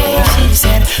 baby, she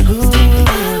said,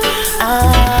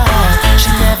 she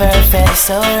never felt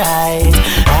so right.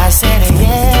 I said,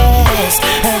 yes,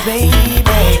 baby,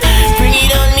 bring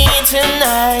it on me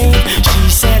tonight. She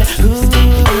said,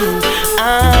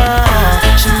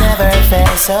 she never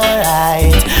felt so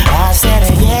right. I said,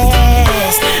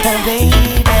 yes, baby,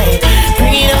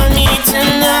 bring it on me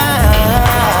tonight.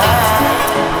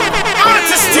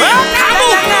 Artistry,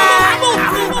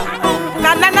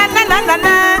 na na na na na na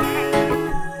na.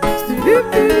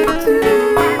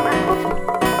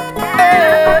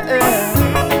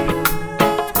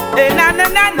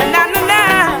 na na na na na.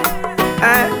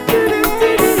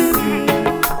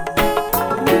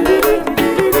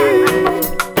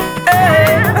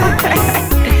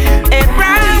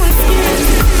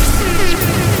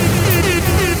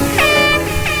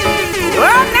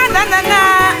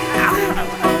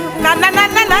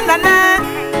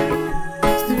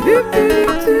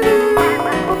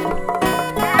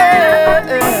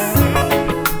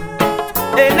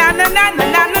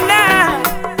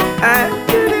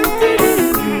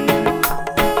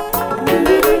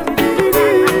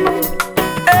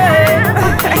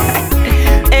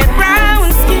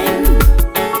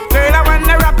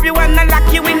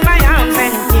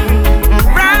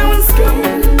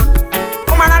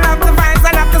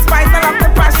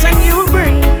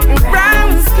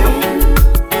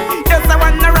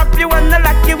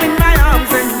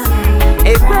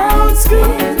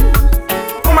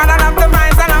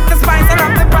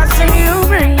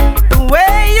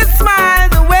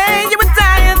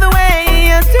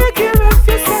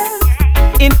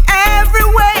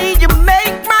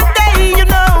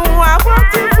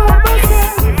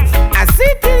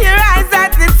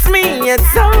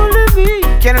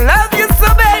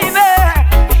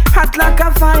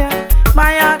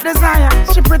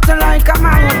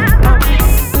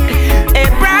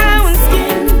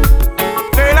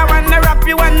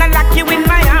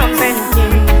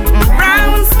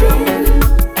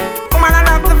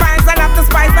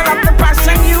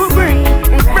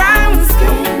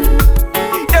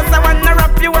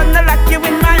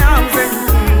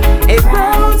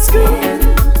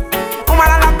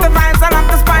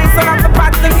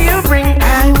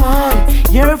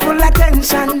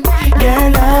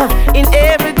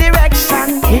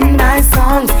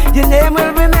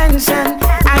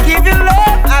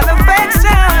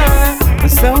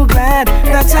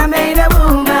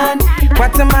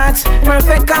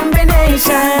 Perfect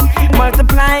combination,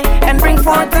 multiply and bring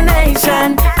forth the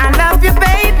nation. I love you,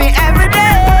 baby, every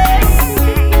day.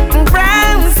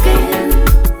 Brown skin,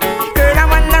 girl, I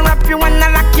wanna wrap you, wanna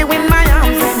lock you in my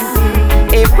arms.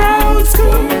 A brown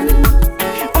skin,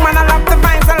 woman, I love the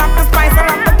vibes, I love the spice, I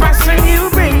love the passion you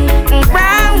bring.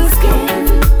 Brown skin,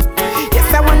 yes,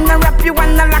 I wanna wrap you,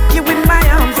 wanna lock you in my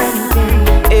arms.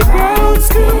 A brown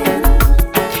skin,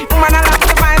 woman, I love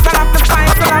the vibes, I love the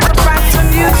spice, I love the passion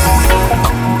you bring.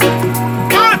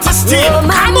 Oh,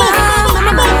 mama,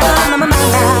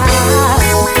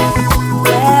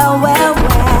 well, well, well.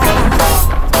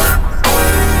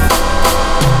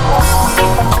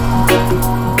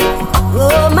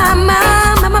 Oh, mama,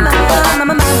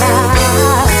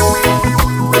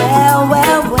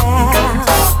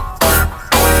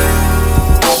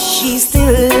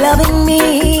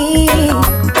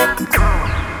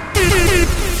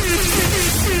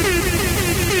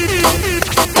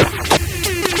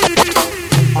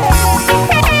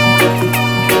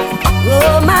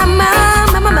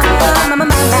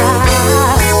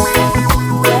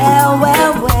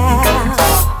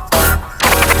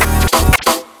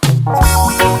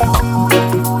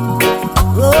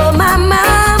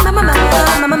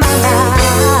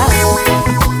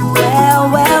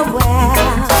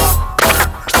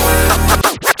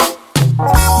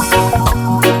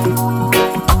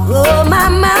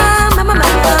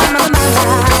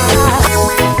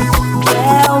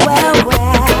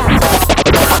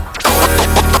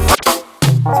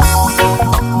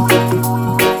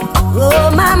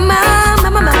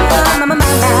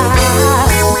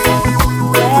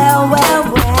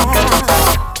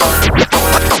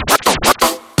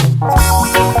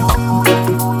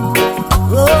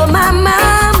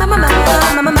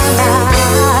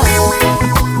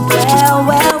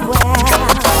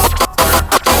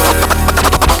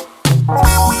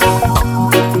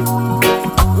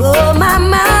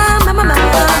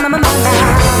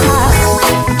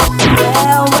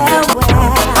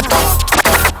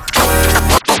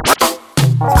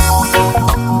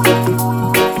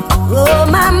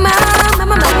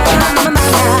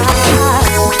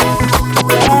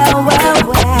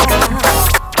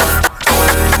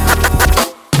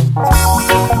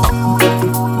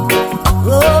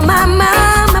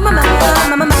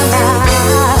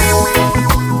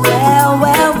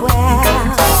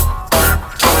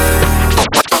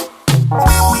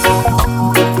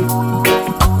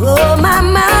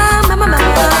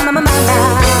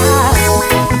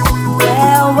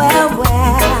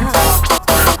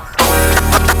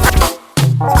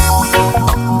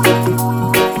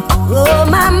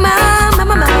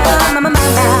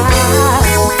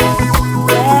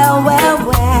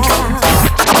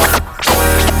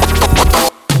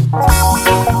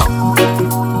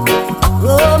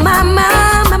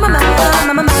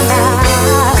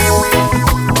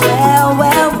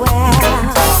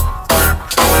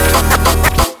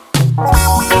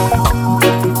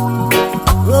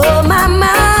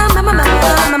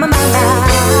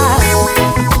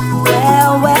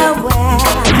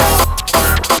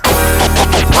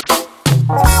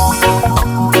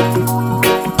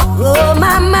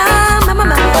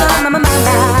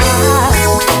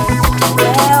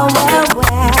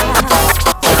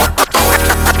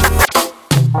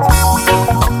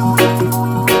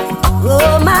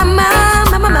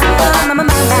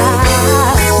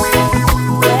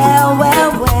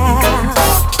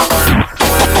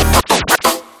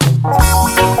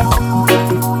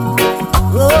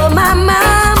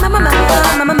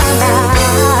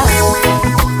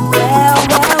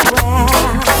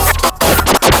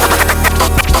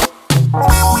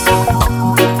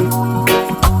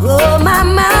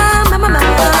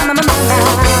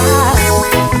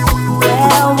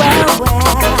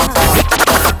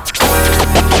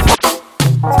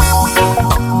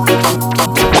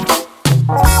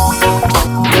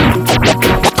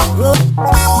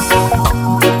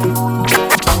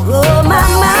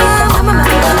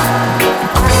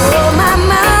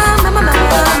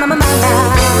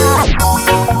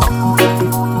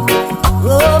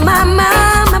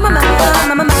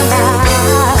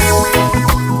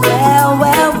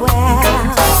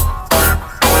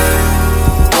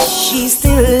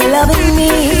 loving me.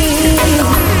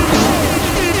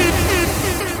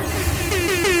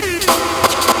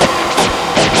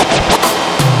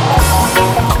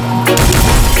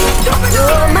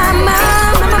 Oh, my,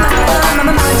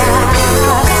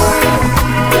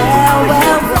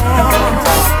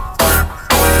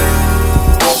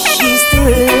 well, she's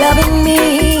still loving me.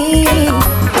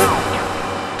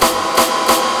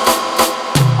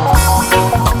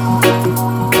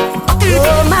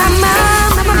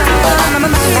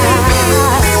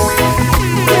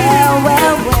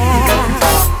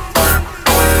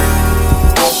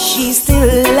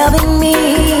 Loving me.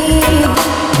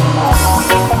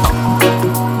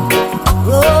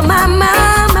 Oh, my,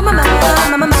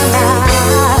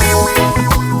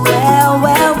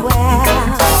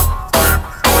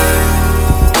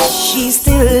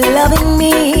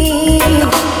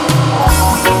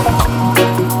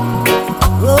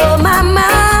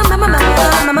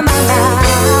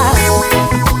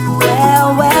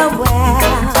 well,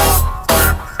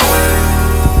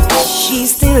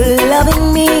 she's still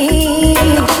loving me.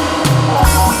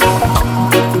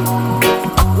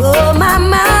 Oh, my,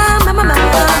 well, she's still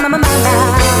loving me.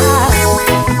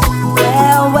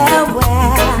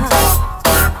 Oh,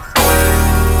 my,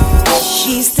 well,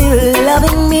 she's still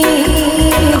loving me.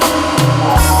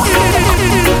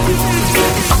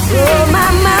 Oh, my,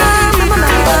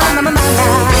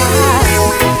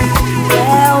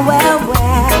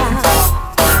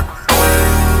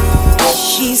 well,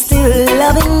 she's still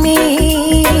loving me.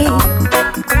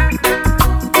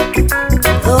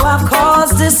 Though I've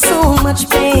caused her so much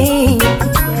pain, yeah.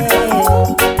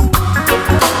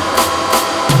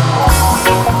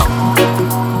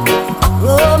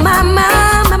 Oh, my,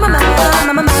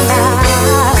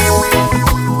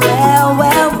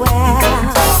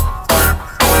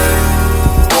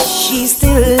 well, she's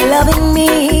still loving me.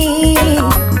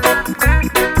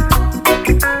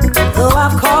 Though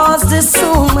I've caused her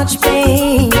so much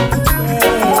pain, yeah.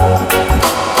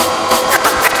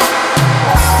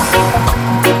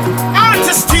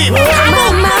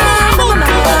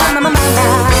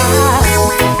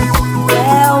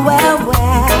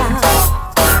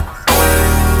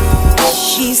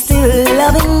 She's still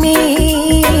loving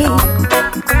me.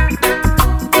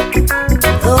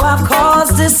 Though I've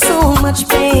caused her so much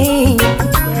pain,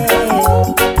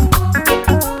 yeah.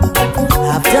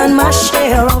 I've done my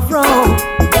share of wrong,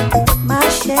 my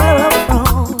share of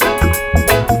wrong,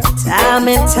 time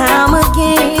and time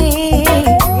again,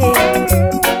 yeah.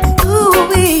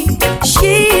 Ooh-wee,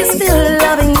 she's still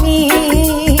loving me,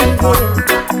 yeah.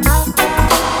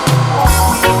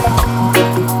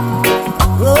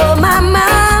 Oh, my,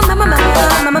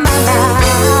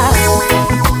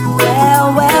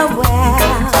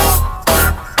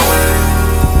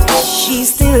 well, she's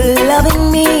still loving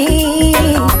me.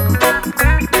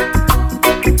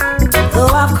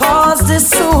 Though I've caused her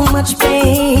so much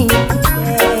pain, yeah.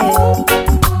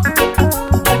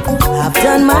 I've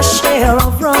done my share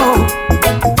of wrong,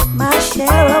 my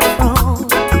share of wrong,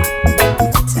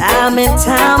 time and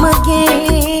time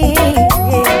again,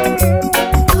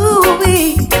 yeah. Ooh-wee,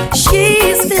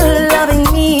 she's still loving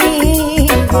me,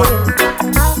 yeah.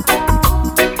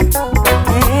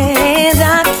 And I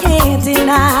can't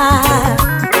deny,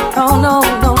 oh no,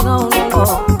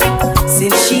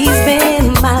 since she's been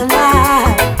in my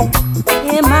life,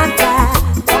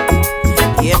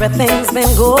 everything's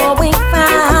been going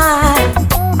fine,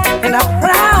 and I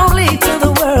proudly to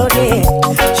the world, yeah,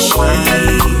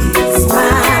 she's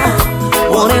mine,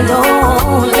 one and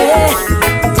only.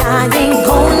 I ain't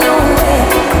going nowhere.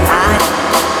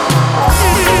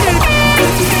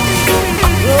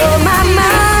 Oh, my,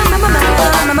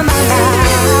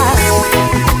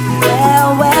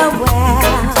 well.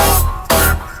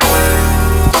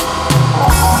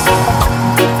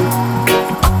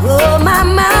 Oh, my,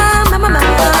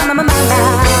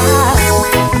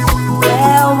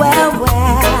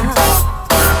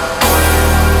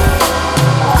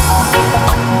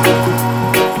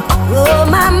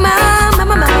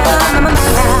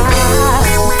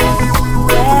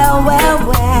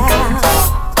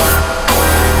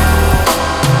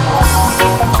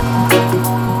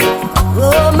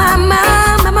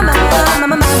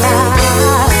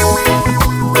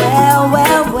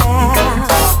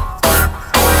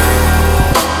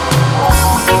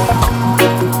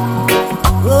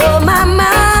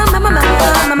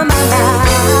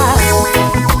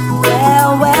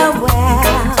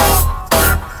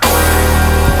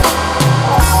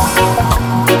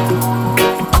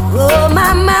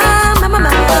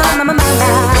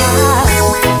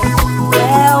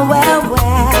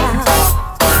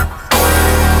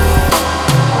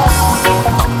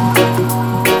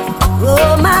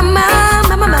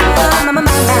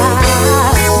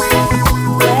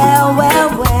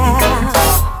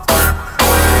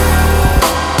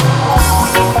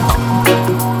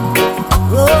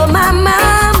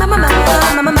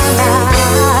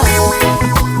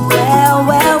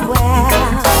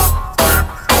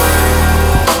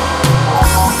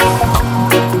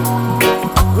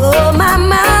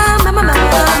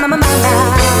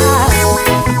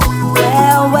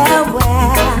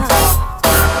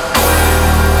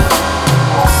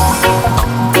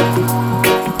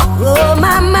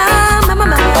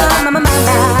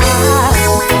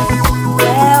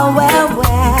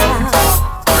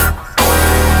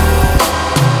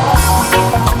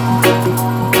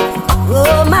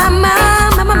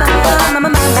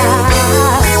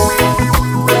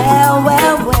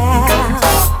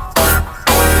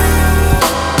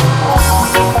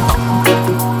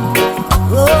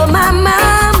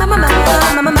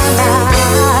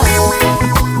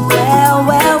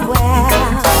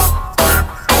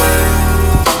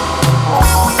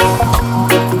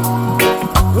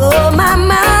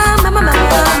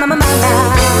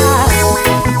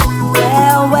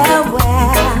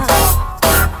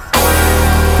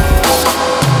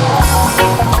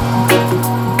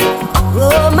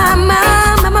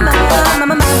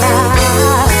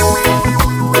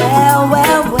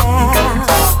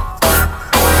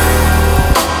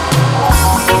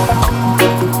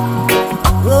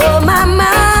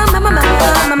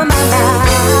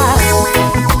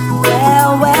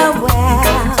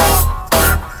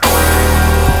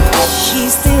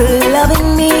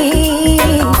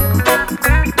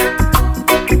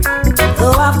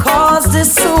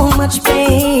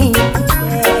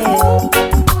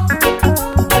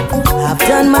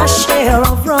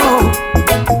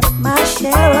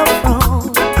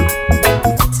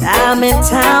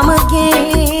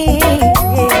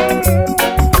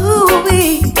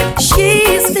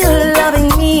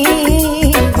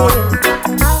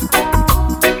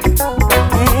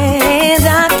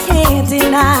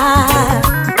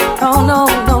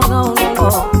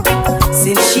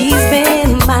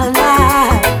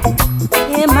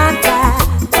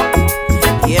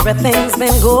 everything's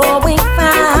been going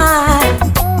fine,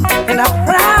 and I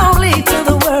proudly to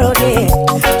the world, yeah,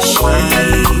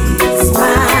 she's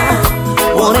mine,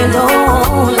 one and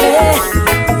only.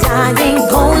 I ain't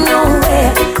going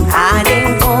nowhere, I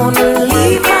ain't gonna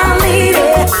leave my lady.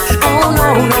 Oh no,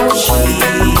 no,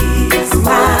 she's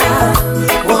mine,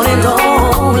 one and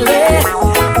only.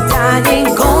 I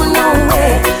ain't going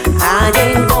nowhere, I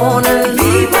ain't gonna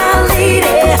leave my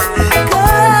lady.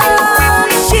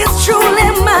 'Cause she's truly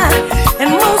mine, and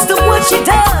most of what she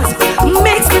does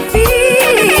makes me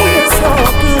feel so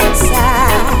good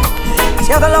inside.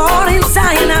 Tell the Lord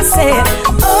inside, and I said,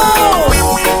 oh,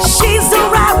 she's the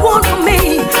right one for me.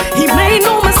 He made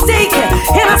no mistake,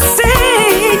 and I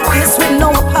say this with no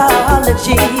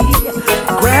apology.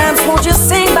 Gramps, won't you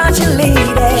sing about your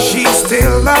lady? She's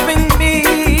still loving me,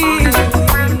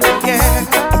 yeah,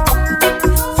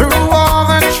 through all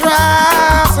the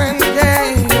trials and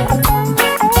games,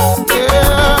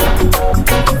 yeah.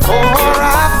 For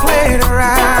I played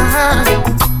around,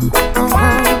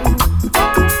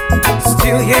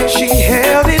 still yet she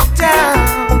held it down.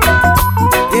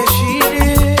 Yeah, she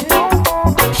did.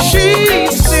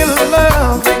 She's still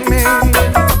loving me,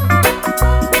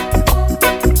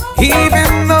 even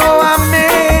though I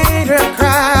made her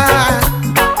cry.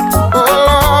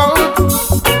 Oh,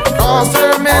 caused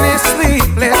her many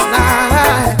sleepless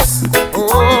nights.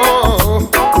 Oh,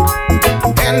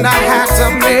 and I have to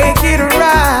make it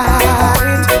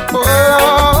right.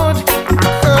 Oh,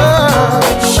 'cause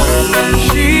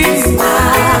she's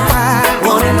mine,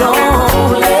 One and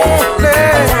only.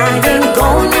 I ain't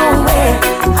going nowhere,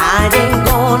 I ain't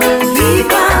gonna leave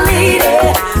my lady.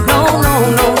 No, no,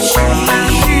 no,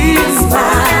 she's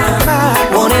mine,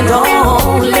 one and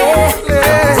only.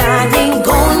 I ain't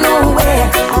going nowhere,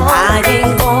 I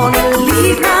ain't gonna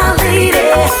leave my lady.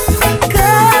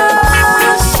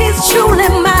 'Cause she's truly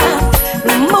mine,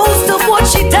 and most of what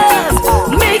she does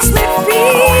makes me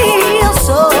feel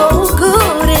so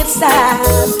good inside.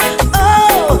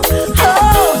 Oh,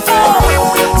 oh, oh,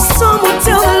 someone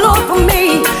tell the Lord for me,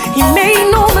 he made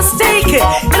no mistake,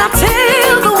 and I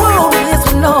tell the world this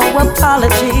with no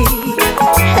apology.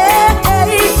 Hey,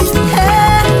 hey, hey.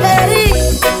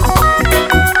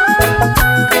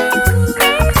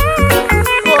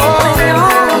 Play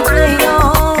on, play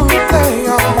on, play on. play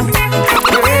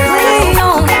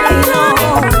on, play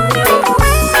on.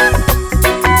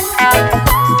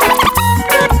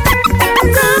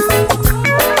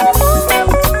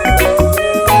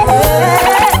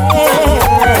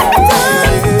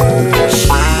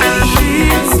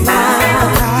 She's mine,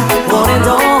 one and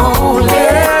only.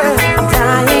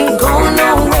 I ain't going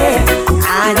nowhere,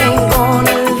 I ain't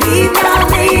gonna leave my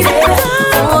lady.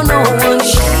 Oh no,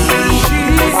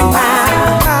 she's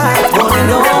mine, one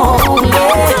and only.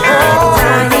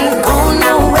 I ain't going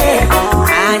nowhere,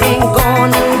 I ain't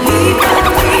gonna leave my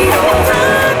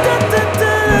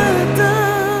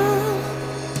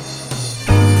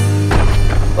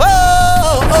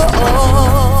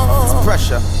It's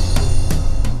pressure.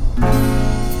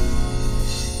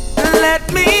 Let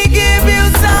me give you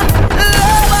some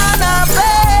love and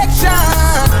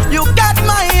affection. You got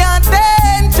my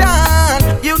attention.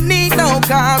 You need no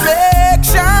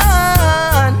correction.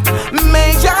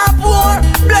 Major pour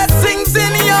blessings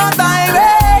in your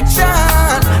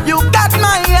direction. You got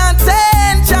my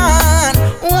attention.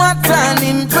 What an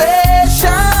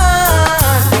impression.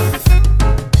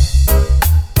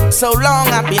 So long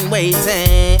I've been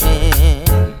waiting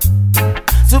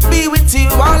to be with you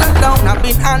all alone. I've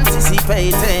been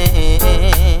anticipating.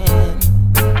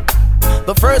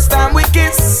 The first time we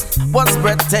kissed was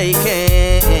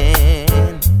breathtaking.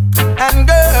 And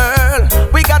girl,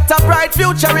 we got a bright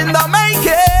future in the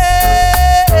making.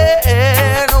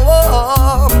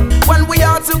 Oh, when we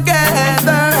are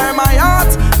together, my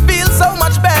heart feels so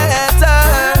much better.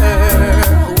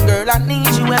 Oh, girl, I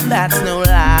need you and that's no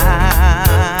lie.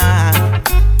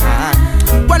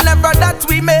 Whenever that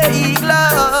we make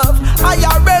love, I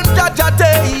arrange Jaja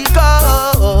take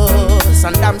us,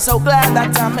 and I'm so glad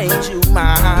that I made you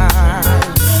mine.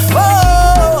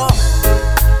 Oh,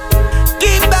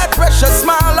 keep that precious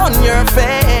smile on your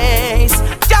face.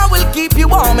 Jah will keep you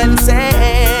warm and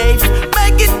safe.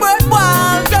 Make it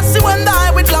worthwhile, just you and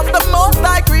I with love the most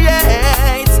I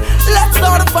create. Let's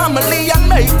start a family and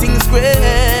make things great.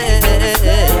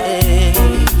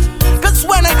 'Cause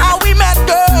when and how we met,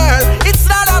 girl, it's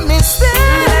not a mistake.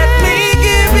 Let me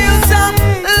give you some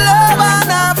love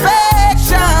and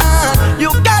affection. You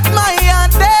got my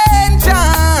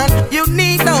attention. You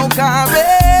need no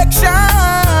correction.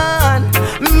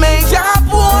 Major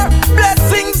pour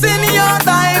blessings in your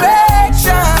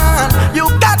direction. You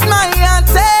got my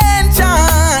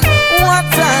attention. What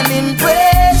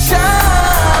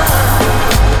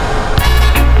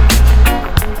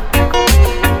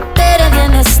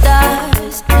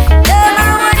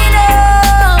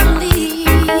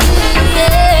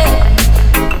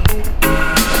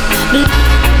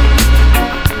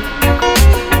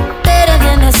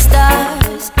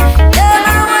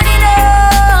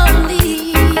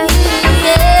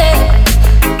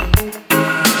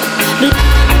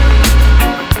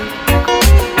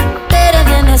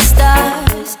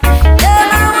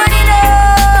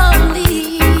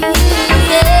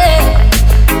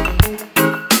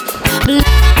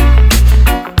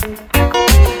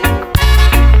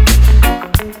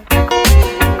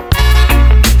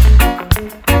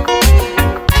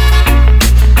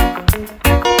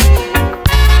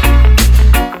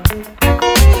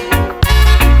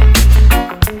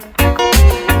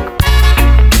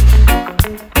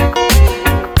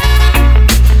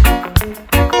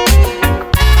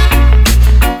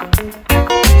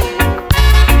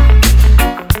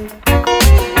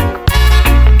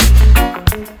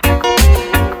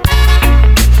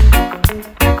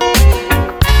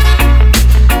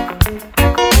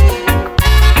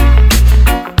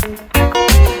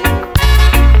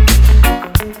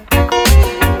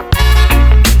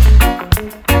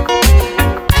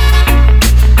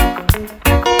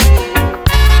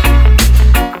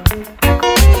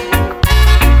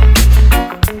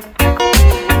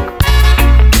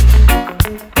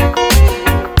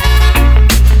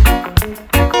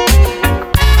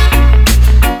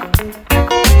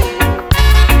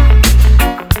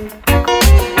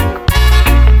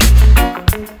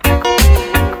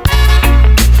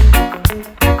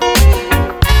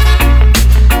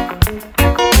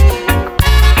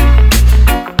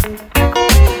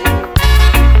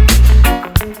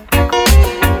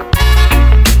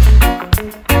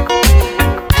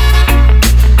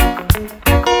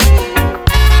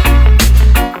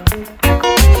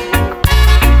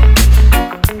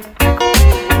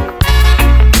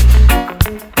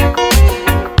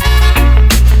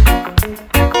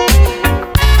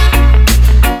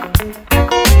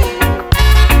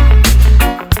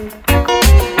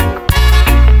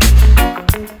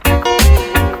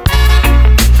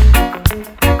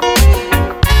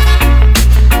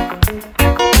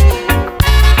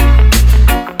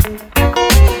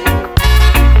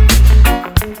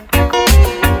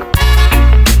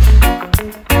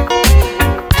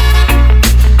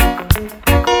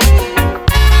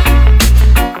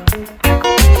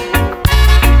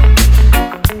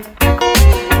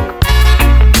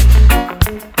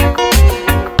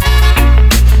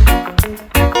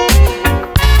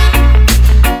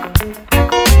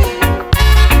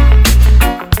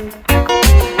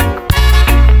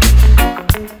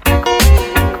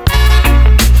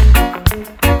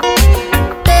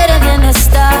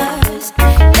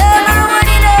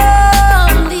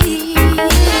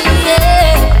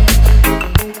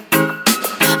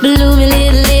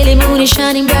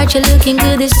that you're looking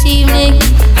good this evening.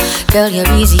 Girl, you're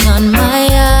easy on my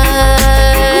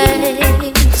eyes.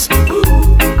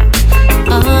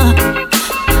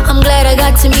 I'm glad I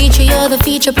got to meet you. You're the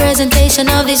feature presentation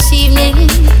of this evening,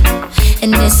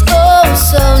 and it's oh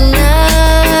so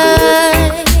nice.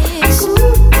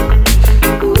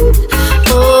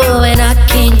 Oh, and I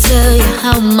can't tell you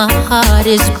how my heart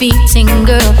is beating,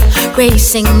 girl,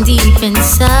 racing deep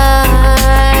inside.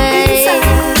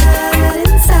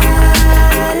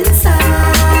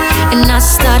 And I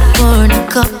start pouring a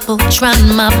couple,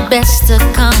 trying my best to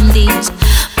calm these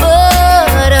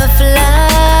butterflies.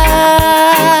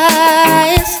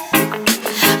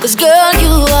 'Cause girl,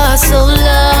 you are so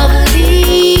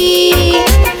lovely,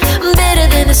 better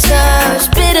than the stars,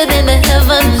 better than the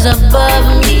heavens above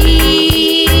me.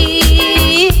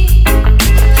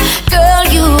 Girl,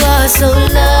 you are so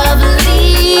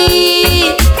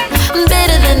lovely,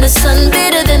 better than the sun,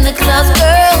 better than the clouds.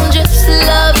 Girl, just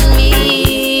love me.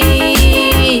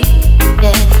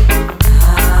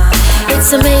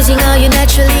 It's amazing how you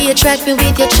naturally attract me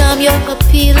with your charm. You're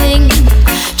appealing,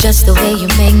 just the way you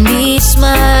make me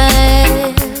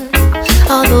smile.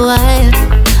 All the while,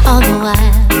 all the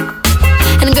while.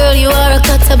 And girl, you are a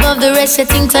cut above the rest,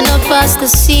 setting turn up past the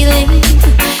ceiling.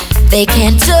 They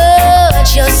can't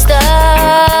touch your style.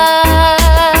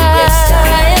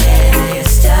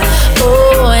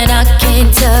 Oh, and I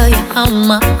can't tell you how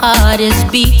my heart is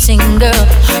beating, girl,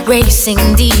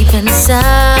 racing deep inside.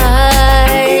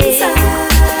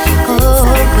 Oh,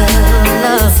 well,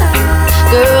 love.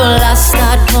 Girl, I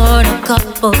start pouring a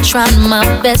couple, trying my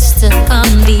best to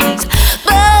calm these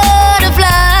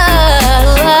butterflies.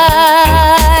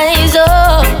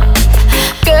 Oh,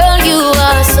 girl, you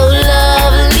are so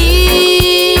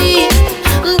lovely,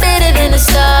 better than the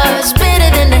stars, better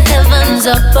than the heavens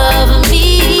above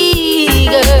me,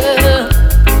 girl.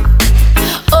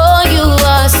 Oh, you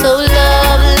are so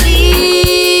lovely,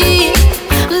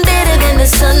 better than the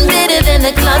sun, better than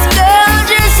the clouds. Girl,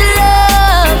 just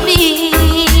love me,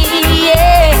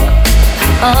 yeah.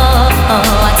 Oh,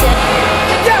 I tell you.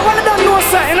 Yeah, well, I don't know,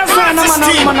 sir. In a sign, a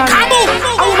woman.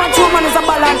 A woman, two man is a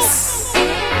balance.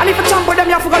 And if you jump with them,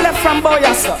 you have to go left from boy,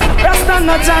 yes, sir. Rasta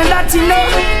no join that, you know.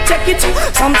 Check it.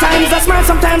 Sometimes I smile,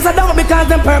 sometimes I don't, because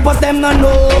them purpose them no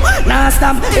know. Nah,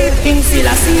 stop. King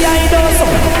Selassie, I do so.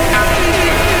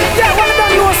 Yeah, well, I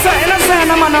don't know, sir. In a sign,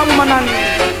 a man, a woman.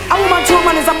 A woman, two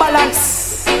man is a balance.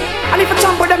 And if you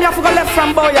jump with them, you have to go left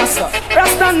from boy, yes, sir.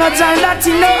 Rasta no join that,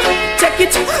 you know. Check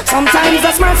it. Sometimes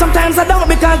I smile, sometimes I don't,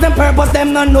 because them purpose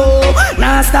them no know.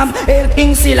 Nah, stop.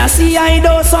 King Selassie, I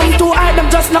do some too high. Them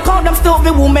just knock out, them still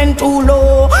be women too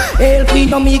low. Hail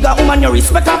Queen Omega, woman, your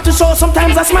respect have to show.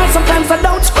 Sometimes I smile, sometimes I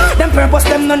don't. Them purpose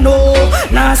them no know.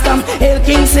 Nah, stop. Hail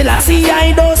King Selassie,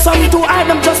 I do some too high.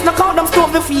 Them just knock out, them still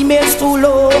be females too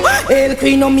low. Hail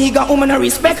Queen Omega, woman, your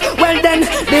respect. Well then,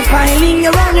 defiling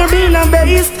you on your being a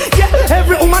beast. Yeah,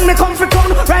 every woman may come for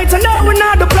town. Right now we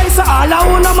not the place. All I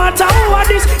want, no matter who are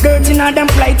this. Dirt in them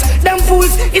plight. Them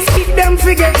fools is keep them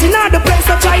forgetting all the place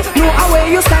to try. Know how where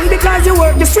you stand because you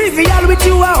work this trivial. With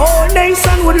you a whole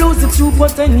nation would lose its true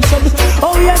potential.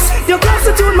 Oh yes, you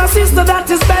constitute my sister, that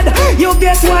is bad. You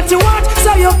get what you want,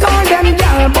 so you call them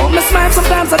girl. But me smile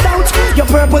sometimes I doubt. Your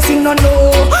purpose in no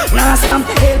know. Nah, stamp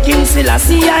Hail King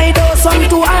Selassie, I do some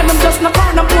too high. Them just knock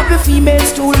on them put the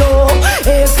females too low.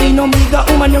 Hail Queen Omega,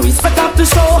 woman, you respect have to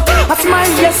show. I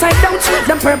smile, yes I doubt.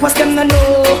 Them purpose them no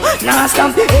know. Nah,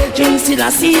 stamp Hail King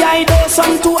Selassie, I do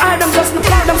some too high. Them just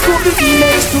knock on them put the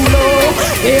females too low.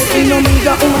 Hail Queen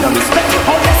Omega, woman, respect.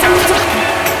 Oh yes, I'm too.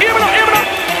 Even up.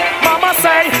 Mama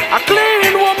say a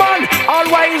clean woman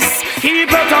always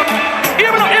keep it up.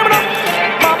 Even up.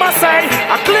 Mama say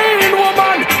a clean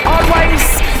woman always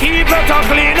keep it up.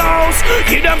 Clean house,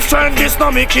 give them strength, this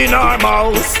no making our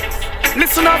mouth.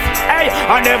 Listen up, hey,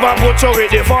 I never put you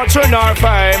with the fortune or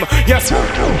fame. Yes. Even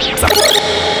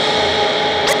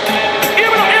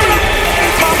up.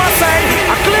 Mama say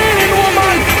a clean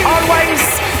woman always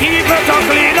keep it a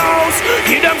clean house.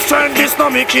 Give them strength, this no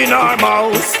making our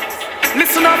mouth.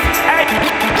 Listen up, hey.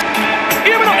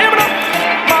 Even up.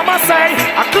 Mama say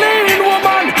a clean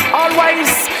woman always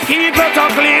keep it a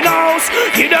clean house.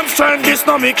 Give them strength, this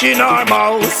no making our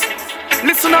mouth.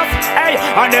 Listen up, hey,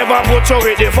 I never put you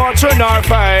with the fortune or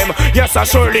fame. Yes, I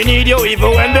surely need you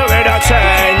even when the weather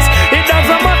changes. It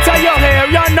doesn't matter your hair,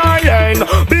 you're not lame.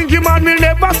 Binky man will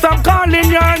never stop calling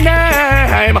your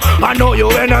name. I know you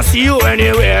when I see you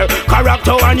anywhere.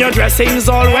 Character and your dressing's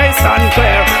always stand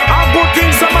clear. I'm good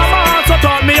things from my heart so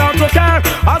taught me how to care.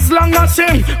 As long as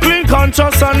she clean,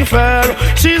 conscious and fair,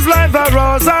 she's like the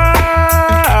roses,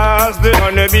 the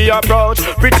honeybee approach.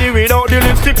 Pretty without the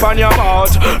lipstick on your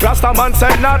mouth. Rastaman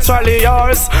said naturally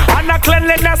yours, and the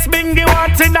cleanliness bingy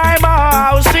wants in my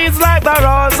mouth. She's like the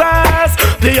roses,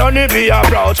 the honeybee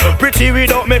approach. Pretty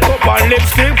without makeup and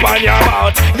lipstick on your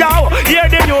mouth. Yo, hear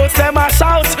the youth them a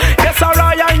shout. Yes, a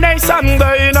royal nation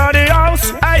girl in the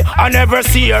house. Hey, I never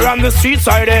see her on the streets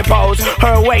or they pose.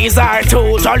 Her ways are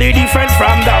totally different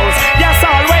from those. Yes,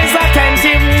 always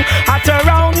attentive at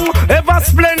around, ever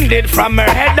splendid from her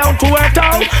head down to her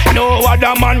toe. No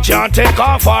other man can take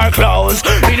off her clothes.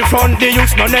 In front the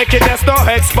youth, no nakedness, no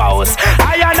expose.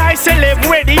 I and I still live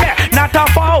with, yeah, not a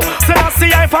foe. So I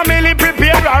see her family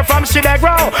prepare her from she they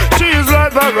grow. She's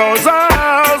like the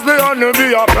roses, the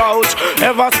honeybee approach.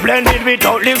 Ever splendid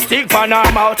without lipstick on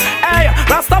her mouth. Hey,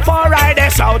 Rastafari they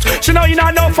shout. She know you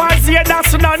not no fancy,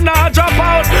 that's not drop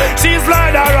out. She's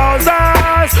like the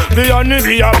roses, the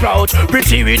honeybee approach.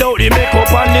 Pretty without the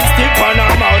makeup and lipstick on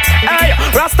her mouth. Hey,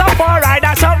 Rastafari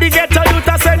they shout. The ghetto youth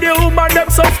I send the woman them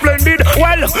so splendid.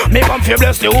 Well, me come fi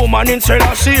bless the woman in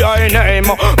Selassie I name.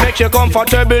 Make you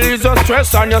comfortable is your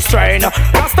stress and your strain.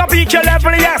 Rasta peak your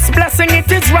level, yes, blessing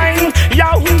it is rain.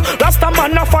 Yo, Rasta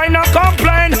man no find a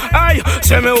complain. Hey,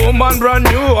 say me woman brand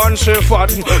new and she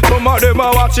fat. Some of them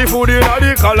a watch the food in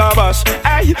the calabash.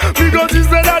 Hey, because she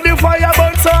said that the fire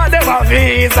burn so them a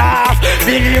visa.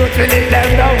 Big youth will lead them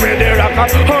down with the rock of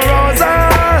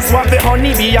roses. What the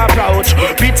honeybee approach.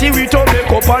 Pretty with her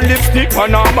makeup and lipstick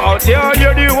on her mouth. Yeah,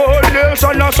 hear the whole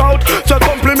nation a shout. So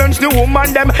compliments the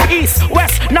woman them east,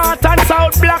 west, north and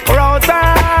south. Black roses,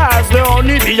 the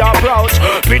honeybee approach.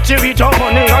 Pretty with her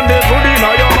money and the food in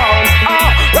your mouth.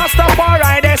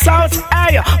 Rastafari they shout.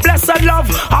 Hey, blessed love,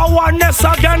 awareness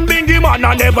again. Being the man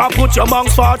and never put your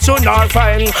amongst fortune or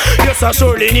fame. Yes, I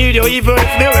surely need you even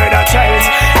if the weather change.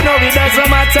 No, it doesn't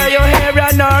matter your hair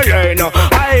and no rain.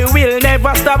 I will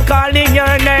never stop calling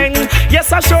your name.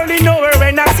 Yes, I surely know her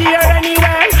when I see her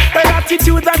anywhere. Her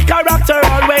attitude and character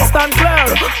always stand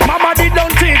clear. Mama did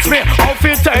don't teach me how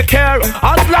to take care.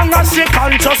 As long as she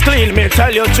conscious clean, me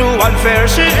tell you true and fair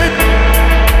shit.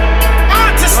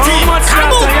 So much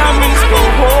that I am in school,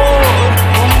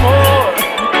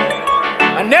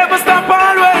 I never stop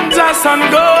all when just sun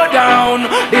go down.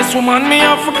 This woman me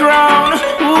off a crown.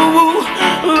 Ooh,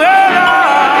 Lord,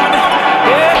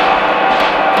 yeah.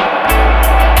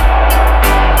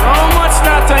 So much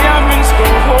that I am in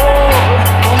school,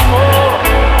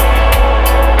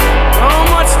 so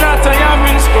much that I am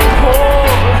in school,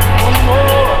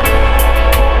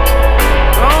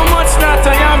 so much that I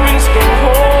am in school.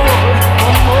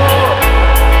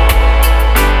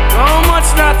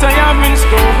 That I am in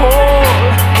school,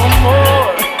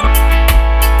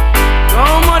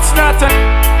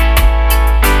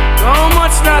 so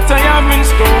much that I am in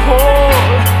school,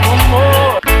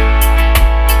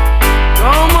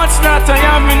 so much that I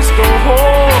am in school,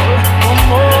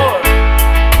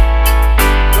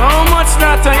 so much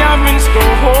that I am in school,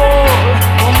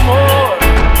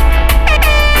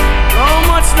 so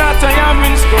much that I am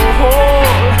in school.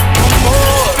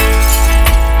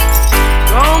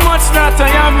 So much that I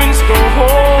am in school,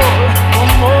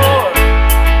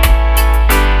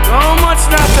 so much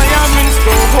that I am in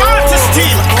school.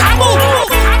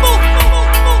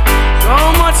 So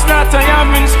much that I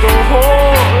am in school.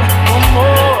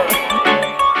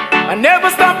 I never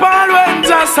stop all when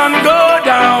just sun go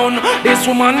down. This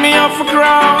woman me off a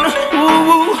crown.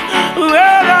 Ooh,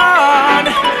 Lord,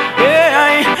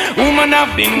 yeah. Woman,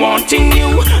 I've been wanting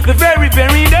you the very,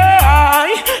 very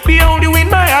day. Behold you in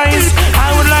my eyes.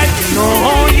 I would like to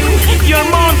know you. You're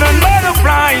more than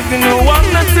butterflies, and no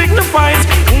one that signifies.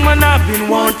 Woman, I've been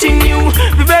wanting you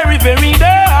the very, very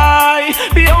day.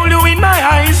 Behold you in my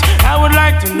eyes. I would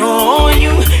like to know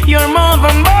you. You're more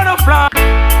than butterflies.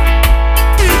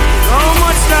 So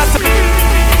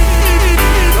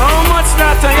much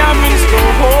that I am in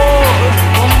school.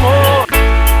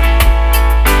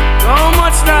 So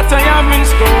much that I am in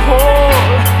school.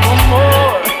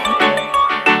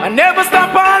 I never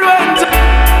stop all when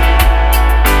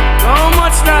so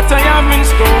much that I am in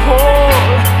school.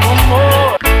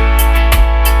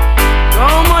 So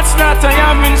much that I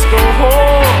am in school.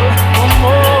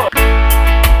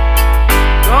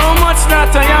 So much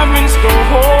that I am in school.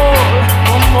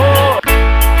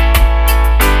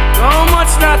 So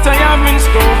much that I am in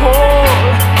school.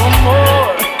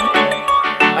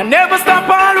 I never stop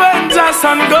all when just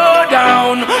sun go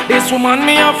down. This woman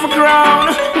me off a crown.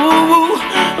 Ooh,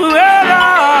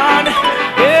 Lord,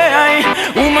 yeah.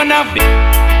 Woman I've been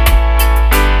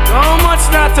so much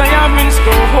that I am in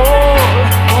school.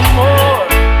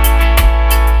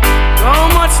 So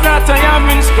that I have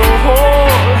in store.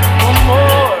 One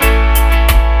more.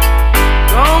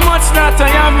 So much that I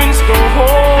have in store.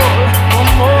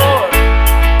 One more.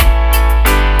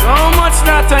 So much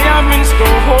that I have in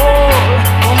store.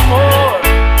 One more.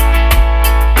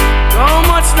 So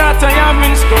much that I have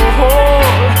in store.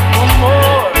 One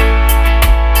more.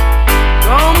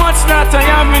 So much that I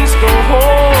have in store.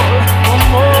 One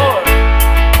more.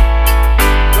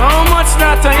 So much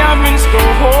that I have in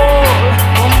store.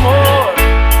 One more.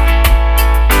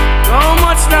 So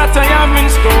much that I have in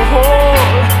store.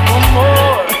 One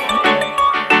more.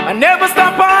 I never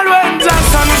stop all when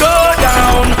Johnson go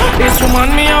down. This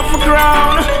woman me off the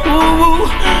ground.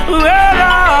 Ooh, well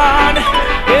on.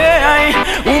 Yeah,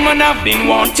 woman, I've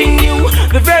been wanting you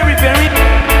the very, very.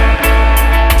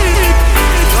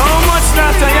 So much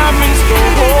that I have in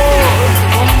store.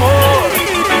 One more.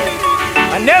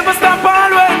 I never stop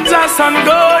all when Johnson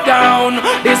go down.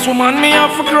 This woman me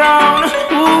off the ground.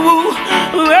 Ooh,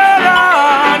 well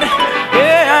on.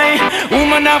 Yeah,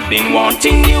 woman, I've been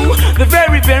wanting you the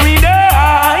very, very day.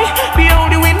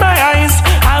 Behold you in my eyes,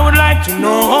 I would like to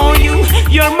know you.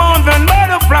 You're more than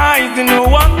butterflies, you know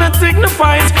what that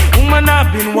signifies. Woman,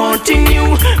 I've been wanting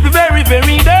you the very,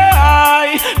 very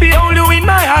day. Behold you in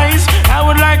my eyes, I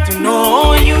would like to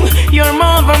know you. You're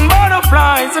more than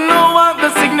butterflies, you know what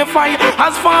that signifies.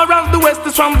 As far as the west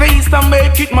is from the east, I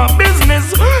make it my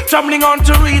business. Traveling on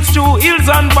to reach to hills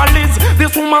and valleys.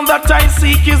 This woman that I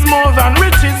seek is more than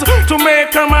riches. To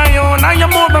make her my own, I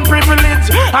am more than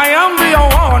privileged. I am the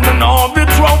one and all the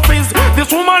trophies.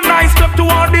 This woman I step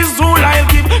toward this zoo I'll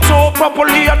give. So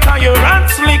properly attire and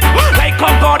slick. Like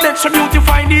a goddess should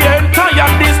beautify the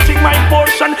entire district. My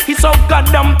portion is so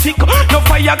goddamn thick. No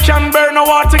fire can burn, no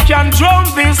water can drown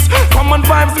this. Common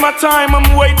vibes my time,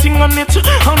 I'm waiting on it.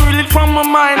 Unreel it from my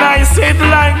mind, I say it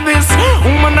like this.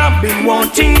 Woman, I've been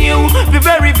wanting you the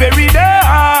very, very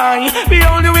day.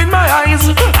 Behold you in my eyes,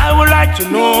 I would like to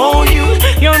know you.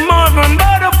 You're more than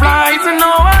butterflies, and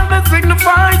know what that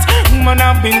signifies. Woman,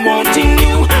 I've been wanting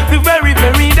you the very,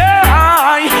 very day.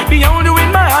 Behold you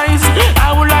in my eyes,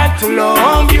 I would like to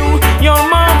love you. You're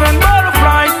more than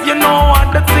butterflies, you know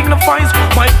what that signifies.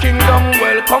 My kingdom,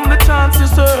 welcome the chance to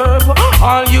serve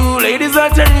all you ladies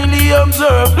that I really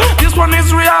observe. This one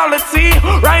is reality,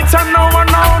 right? And now I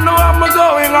know I'm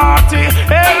going arty.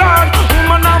 Hey Lord,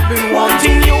 woman, I've been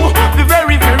wanting you the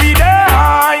very, very day.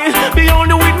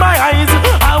 Behold you with my eyes,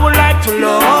 I would like to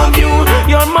love you.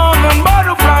 You're more than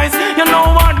butterflies, you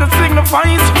know what that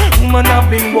signifies. Woman, I've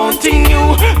been wanting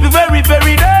you the very,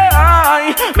 very day.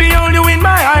 Behold you in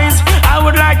my eyes, I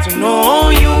would like to know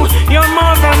you. You're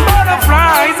more than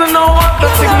butterflies, you know what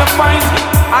that signifies.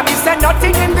 I mean, said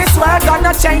nothing in this world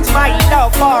gonna change my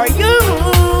love for you,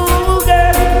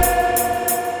 girl.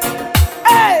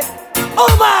 Hey,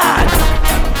 oh man,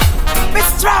 be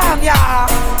strong, yeah.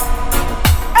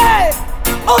 Hey,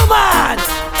 oh man,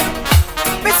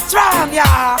 be strong,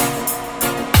 yeah.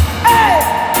 Hey,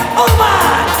 oh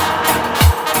man,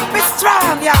 be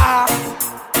strong, yeah.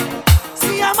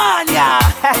 See a man, yeah.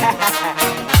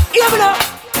 Give it up.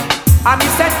 I mean,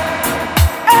 said,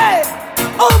 hey,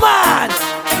 oh man,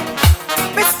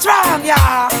 be strong,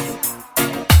 yeah.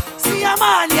 See a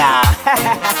man, yeah.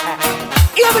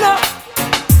 Give it up.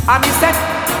 I mean, said,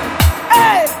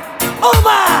 hey, oh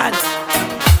man,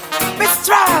 be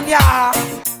strong, yeah.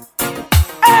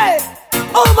 Hey,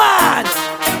 oh man,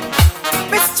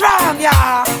 be strong,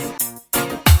 yeah.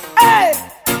 Hey,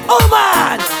 oh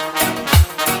man,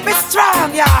 be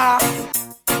strong, yeah.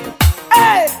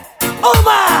 Hey, oh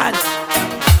man,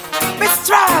 be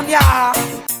strong, yeah.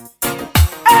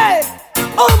 Hey,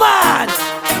 oh man,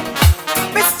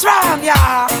 be strong,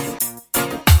 yeah.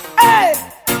 Hey,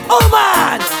 oh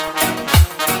man,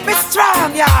 be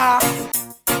strong, yeah.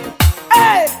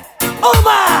 Hey, oh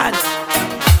man,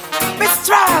 be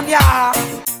strong, yeah.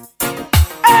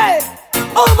 Hey,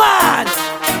 oh man,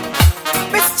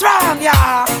 be strong,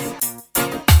 yeah.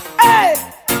 Hey,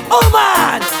 oh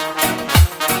man,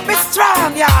 be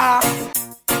strong, yeah.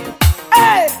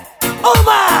 Hey, oh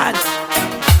man,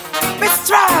 be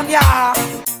strong, yeah.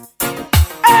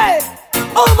 Hey,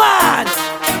 oh man,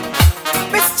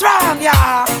 be strong,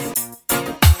 yeah.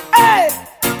 Hey,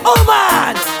 oh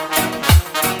man,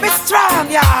 be strong,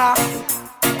 yeah.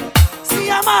 See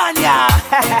a man, yeah.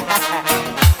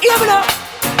 Give it up.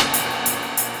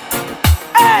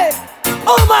 Hey,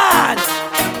 oh man,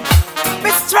 be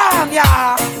strong,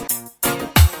 yeah.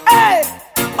 Hey,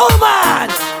 oh man,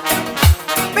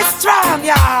 be strong,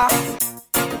 yeah.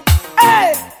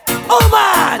 Hey, oh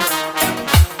man,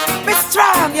 be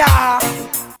strong, yeah.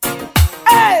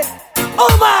 Hey,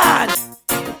 oh man,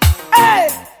 hey,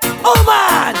 oh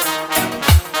man,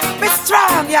 be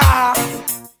strong, yeah.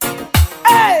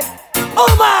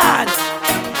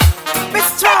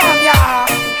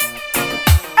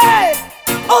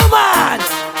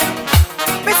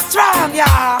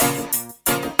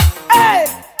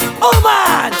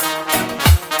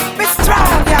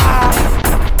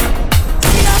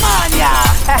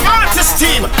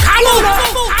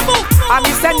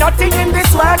 said nothing in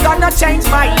this world gonna change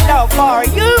my love for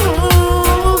you,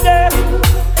 girl.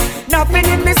 Nothing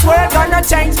in this world gonna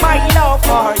change my love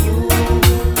for you.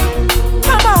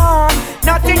 Come on,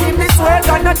 nothing in this world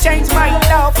gonna change my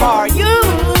love for you,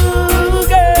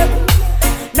 girl.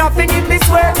 Nothing in this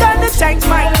world gonna change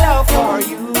my love for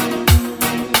you.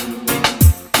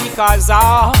 Because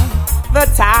all the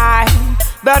time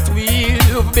that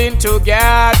we've been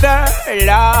together,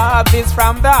 love is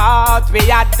from the heart. We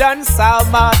had done so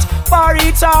much for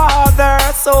each other.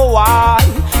 So why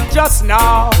just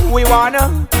now we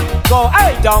wanna go?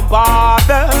 Hey, don't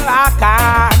bother, I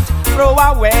can't throw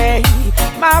away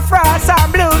my frost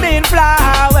and blooming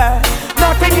flower.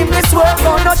 Nothing in this world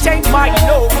gonna change my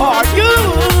love for you,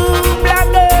 black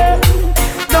girl.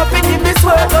 Nothing in this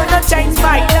world gonna change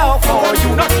my love for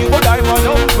you. Not you, but I'm an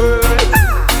old girl.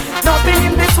 Nothing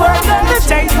in this world gonna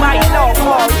change my love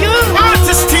for you.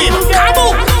 Artist team, come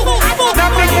on.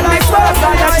 Nothing in this world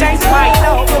gonna change my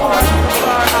love for you.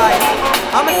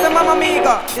 I'm a Mama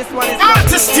Amiga. This one is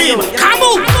Artist team, come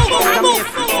on.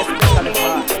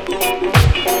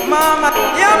 Mama,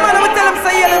 yeah man, I will tell them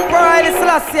say yellow pride is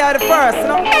Selassie the first,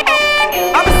 you know.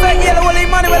 I'm a say yellow will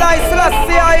Emmanuel I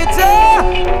Selassie I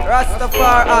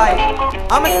Rastafari.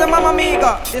 I'm a say Mama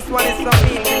Amiga. This one is from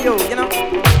me to you, you know.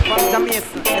 From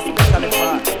Jamaica, especially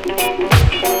for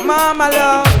Mama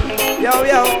love, yo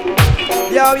yo,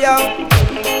 yo yo.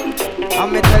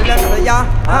 I'm a tell them say yeah,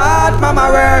 hard mama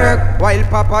work while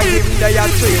Papa him they are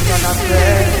straight on a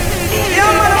straight. Yeah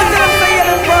man, I will tell them say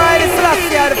yellow pride is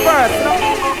Selassie the first, you know.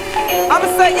 I'm a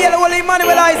say yellow will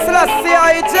Emmanuel I Selassie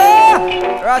I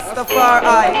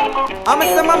Rastafari. I'm a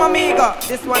say Mama Amiga.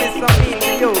 This one is from me to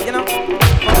you, you know.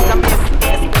 From Jamaica,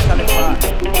 especially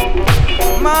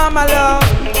for Mama love,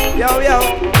 yo yo,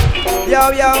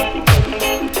 yo yo.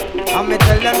 I'm a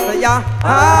tell them say yeah,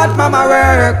 hard mama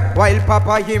work while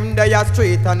Papa him they are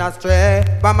straight and astray.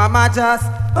 But Mama just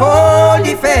hold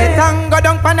the faith and go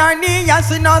down on her knee and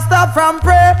she not stop from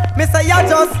pray. Me say yeah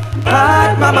just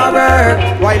hard mama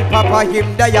work while Papa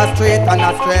him they are straight and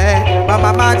astray. But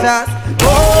Mama just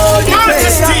hold the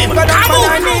faith and go down on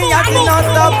her knee and she not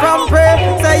stop from pray.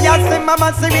 Say yes, say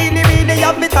Mama, she really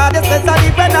have me tired,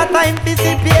 especially when a time to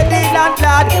see pay the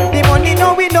landlord. The money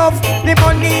no enough, the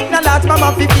money no large.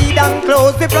 Mama fi feed and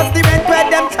clothes, we plus the rent where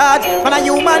them charge. Man a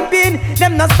human being,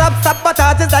 them no stop but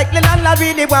it's like the landlord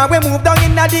really want we move down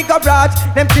in the garage.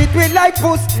 Them treat we like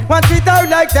puss, one treat her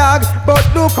like dog. But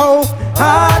look how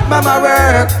hard Mama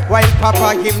work while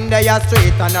Papa him they are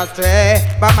straight and astray.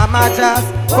 But Mama just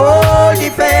hold the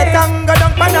faith and go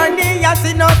down on her knee and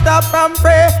she no stop from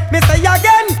pray. Me say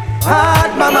again,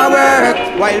 hard Mama work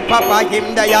while Papa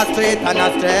him they are straight and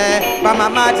astray. But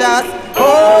Mama just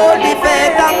hold the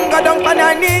faith and go down on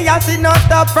her knee and she no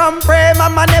stop from pray.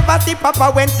 Mama never see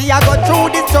Papa when she a go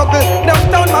through the struggle.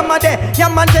 Downtown Mama there, yeah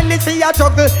man tell it she a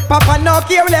juggle. Papa no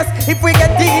careless if we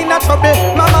get in a trouble.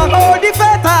 Mama hold the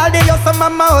faith all day, so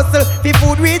Mama hustle. The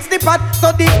food reach the pot,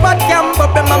 so the pot can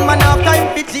bubble. Mama no have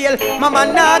time for jail,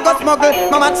 Mama nah go smuggle.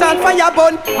 Mama chant for your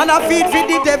bun and a feed for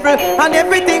the devil. And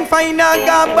everything fine and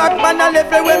gone back man a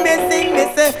level when me sing me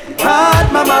say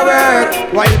hard Mama work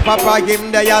while Papa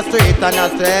him they are straight and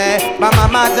astray. But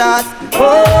Mama just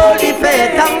hold the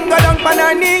faith and go down on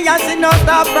her knee and she no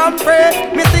stop from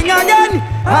pray. Me sing again,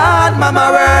 hard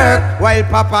Mama work while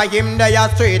Papa him they are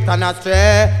straight and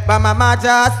astray. But Mama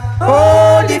just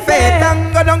hold the faith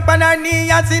and go down on her knee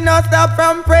and she no stop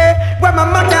from pray. Where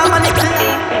Mama can't manage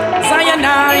it. Zion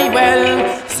I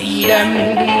well see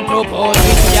them propose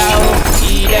with you,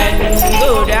 see them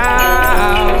go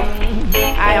down.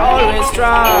 I always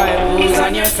try who's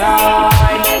on your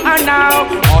side. And now,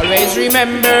 always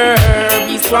remember,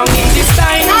 be strong in this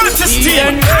time.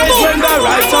 Even when the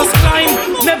righteous climb,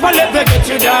 never let them get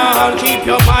you down. Keep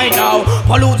your mind now.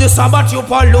 Pollute the Sabbath, you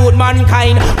pollute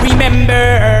mankind.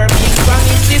 Remember, be strong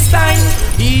in this time.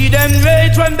 Eden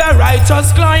rage when the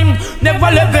righteous climb. Never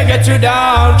let them get you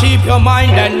down. Keep your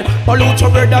mind and pollute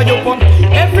your brother you pump.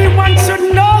 Everyone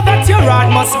should know that your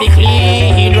heart must be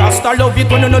clean. Rasta love it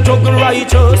when you no juggle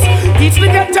righteous. Teach the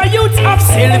ghetto youth of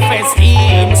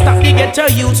self-esteem. Stop the ghetto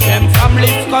youth them from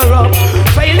live corrupt.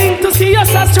 Failing to see us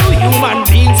as true human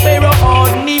beings. Pharaoh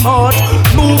ordinary mode.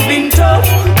 Moving tough.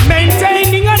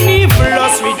 Maintaining an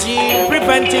evilous regime.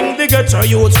 Preventing the ghetto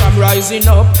youth from rising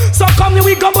up. So come here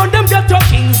we come on them ghetto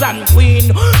kings and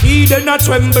queen. Eden a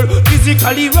tremble,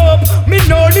 physically rope. Me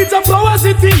know little flowers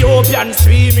Ethiopian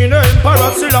stream. In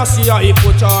Emperor Selassie I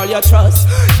put all your trust.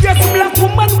 Yes, black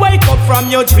woman wake up from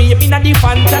your dream. In the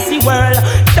fantasy world,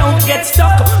 don't get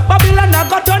stuck. Babylon I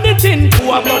got turn it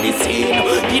into a bloody scene.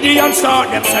 Gideon start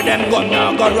them, so them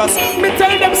gonna go rust. Me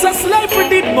tell them so slavery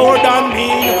did more than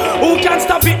me. Who can can't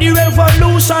stop it, the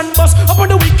revolution bus up on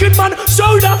the wicked man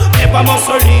shoulder. Never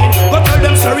Mussolini, but tell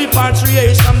them sorry,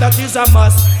 repatriation, that is a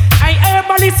must. I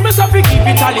herbalist, myself to keep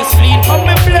it all is clean. Come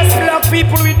and bless black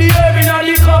people with the herb in a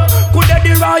liquor. Could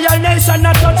the royal nation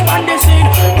not touch on the scene?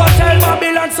 But tell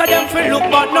Babylon so them feel look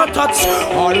but not touch.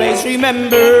 Always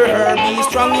remember, be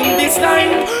strong in this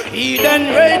time. Eden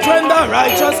rage when the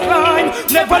righteous climb.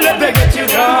 Never let them get you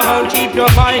down, keep your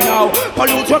mind now.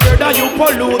 Pollute your brother, you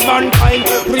pollute mankind.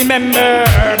 Remember,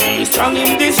 be strong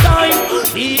in this time.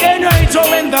 Eden rage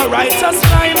when the righteous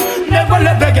climb. Never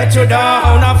let them get you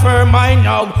down, a firm mind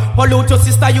now. Pollute your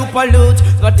sister, you pollute.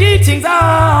 The teachings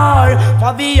are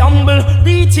for the humble,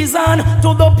 reaches on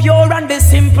to the pure and the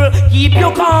simple. Keep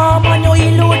you calm and you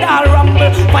elude all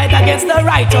rumble. Fight against the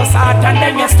righteous heart and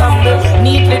then you stumble.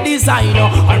 Neatly designed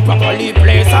and properly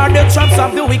placed are the traps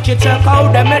of the wicked. Check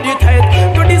out them meditate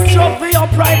to disrupt the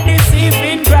upright,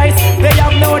 deceiving Christ. They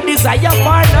have no desire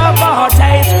for love or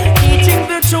taste. Teaching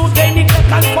the truth, they neglect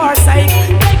and forsake.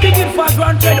 Taking it for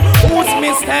granted, whose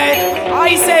mistake?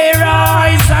 I say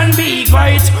rise and be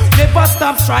great. Never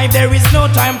stop strive, there is no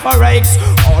time for breaks.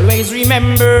 Always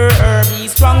remember, be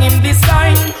strong in this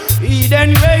time.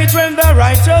 Eden rage when the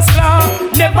righteous law.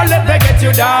 Never let them get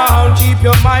you down, keep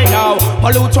your mind now.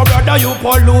 Pollute your brother, you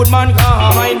pollute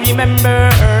mankind. Remember,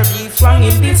 be strong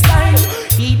in this time.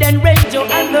 Eden rage you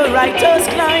and the righteous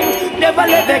climb. Never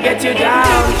let them get you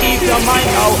down, keep your mind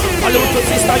now. Pollute your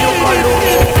sister, you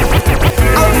pollute.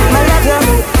 Oh, my love you,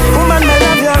 woman, my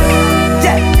love you.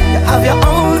 Yeah, you have your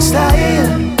own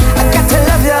style. I got to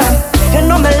love you, you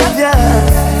know me love you.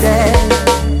 Yeah.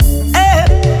 Hey.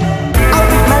 Oh,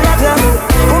 my love you,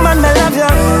 woman, my love you.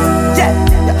 Yeah,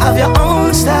 you have your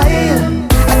own style.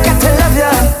 I got to love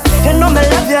you, you know me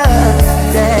love you.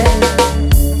 Yeah.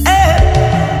 Hey.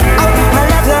 Oh, my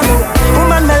love you,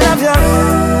 woman, my love you.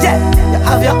 Yeah, you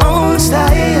have your own style.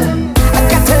 I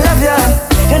got to love you,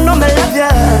 you know me love you.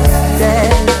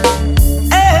 Yeah.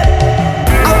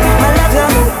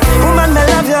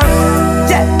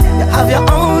 Have your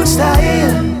own style.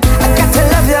 I got to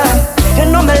love you, you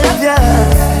know me love you.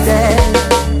 Yeah.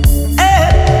 Hey.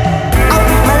 Oh,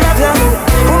 my love you,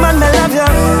 woman, me love you.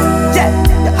 Yeah,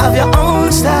 you have your own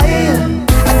style.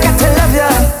 I got to love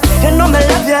you, you know me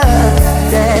love you.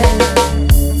 Yeah.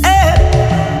 Hey.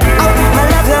 Oh, my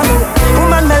love you,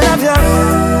 woman, me love you.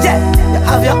 Yeah, you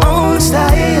have your own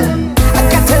style. I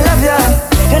got to love you,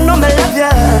 you know me love you.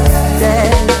 Yeah.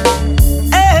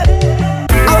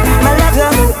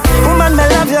 Woman, me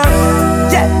love you.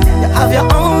 Yeah, you have your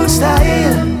own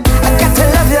style. I got to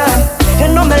love you, you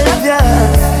know me love you.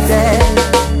 Yeah.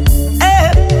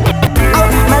 Hey. Oh,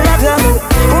 me love you.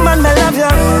 Woman, me love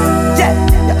you. Yeah,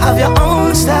 you have your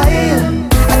own style.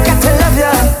 I got to love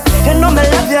you, you know me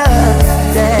love you.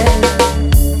 Yeah.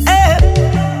 Hey.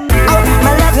 Oh,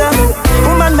 me love you.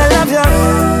 Woman, me love you.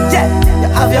 Yeah, you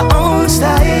have your own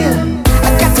style. I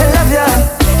got to love you,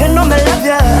 you know me love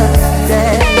you.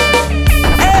 Yeah.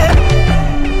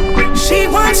 She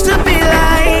wants to be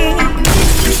like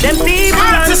them people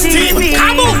on TV.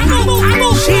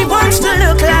 She wants to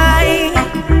look like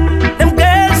them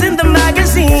girls in the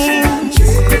magazines.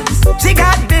 She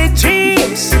got big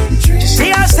dreams. She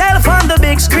see herself on the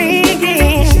big screen.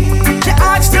 She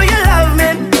asks, do you love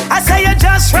me? I say you're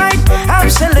just right.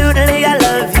 Absolutely, I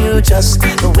love you just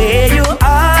the way you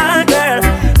are, girl.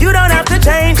 You don't have to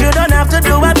change. You don't have to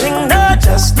do a thing. No,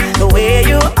 just the way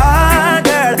you are,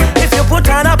 girl. If you put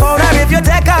on a powder, if you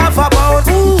take off a pound,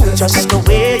 ooh, just the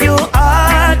way you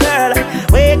are, girl.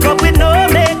 Wake up with no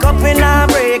makeup, with no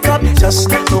breakup, just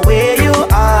the way you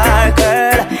are,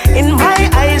 girl. In my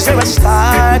eyes, you're a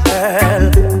star,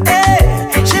 girl.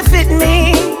 Hey, she fit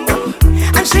me,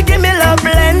 and she give me love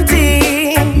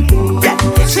plenty. Yeah,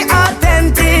 she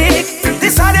authentic.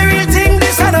 This are the real thing,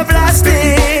 this are the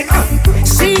plastic.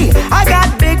 See, I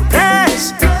got big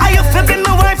plans. Are you flipping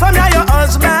my wife? I'm not your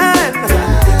husband.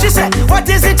 She said, what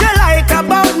is it you like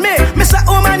about me? Mr.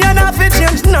 Woman, you're not fit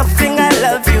change nothing. I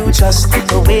love you just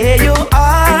the way you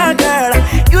are, girl.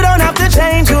 You don't have to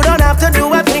change, you don't have to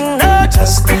do a thing. No,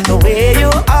 just the way you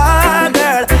are,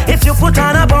 girl. If you put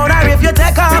on a powder, if you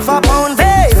take off a pound,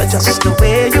 babe, just the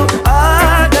way you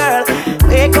are, girl.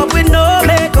 Wake up with no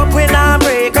makeup, with no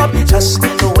breakup, just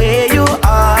the way you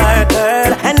are,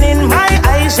 girl. And in my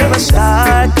eyes, you're a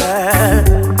star,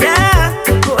 girl. Yeah.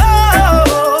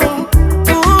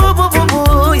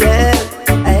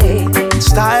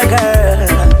 Star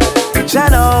girl,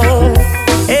 Shadow,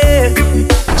 hey,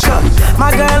 sure.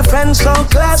 My girlfriend so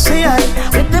classy,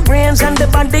 with the brains and the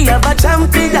body of a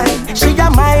champion. She a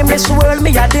my Miss World,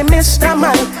 me a the Mr.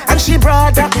 Man, and she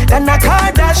broader than a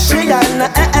Kardashian.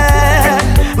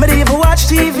 Me even watch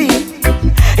TV,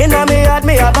 in a me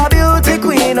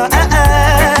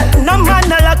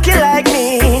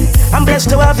blessed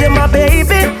to have you, my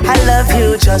baby. I love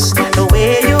you just the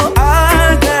way you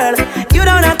are, girl. You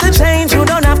don't have to change, you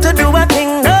don't have to do a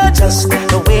thing, no, just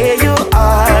the way you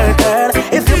are, girl.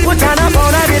 If you put on a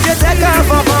phone or if you take off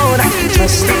a phone,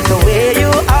 just the way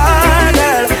you are,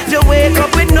 girl. You wake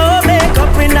up with no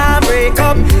makeup, we not break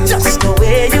up, just the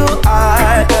way you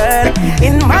are, girl.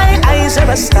 In my eyes, you're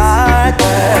a star,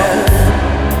 girl.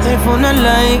 If you not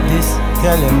like this,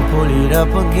 tell him pull it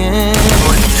up again.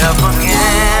 Pull it up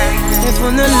again. If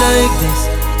you not like this,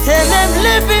 tell him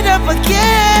lift it up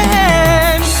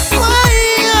again. Why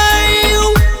are you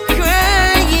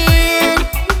crying?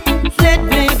 Let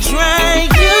me dry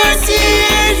your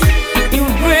tears,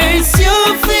 embrace your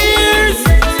fears.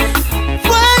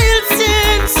 While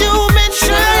since you've been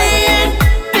trying,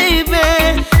 baby,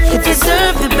 you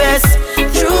deserve the best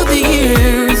through the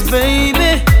years,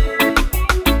 baby.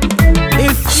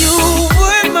 If you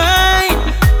were mine,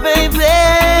 baby,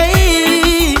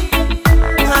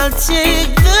 I'll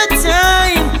take the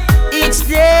time each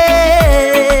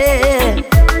day.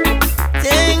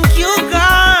 Thank you,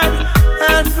 God,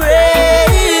 I pray.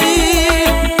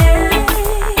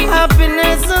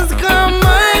 Happiness has come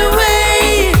my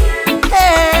way.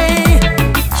 Hey,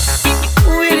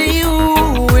 with you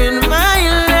in my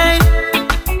life,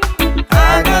 I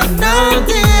got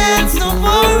nothing else to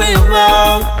worry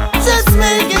about. Just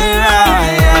make it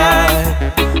right.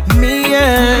 Me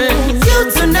and you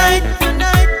tonight.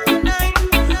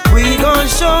 We gon'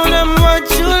 show them what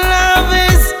you love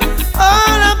is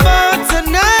all about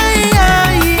tonight. Why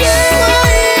are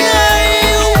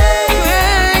you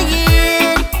crying?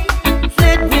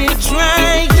 Let me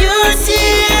dry your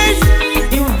tears,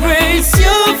 embrace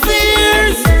your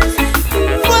fears.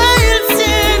 While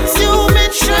since you've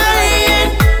been trying,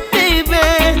 baby,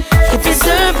 you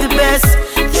deserve the best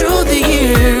through the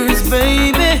years,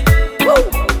 baby. Woo.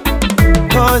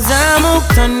 'Cause I'm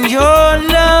hooked on your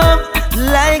love,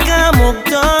 like I'm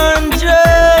hooked on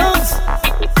drugs,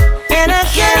 and I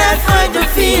cannot fight the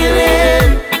feeling.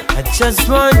 I just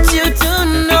want you to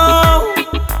know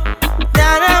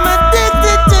that I'm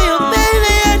addicted to you,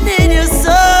 baby. I need you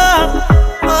so.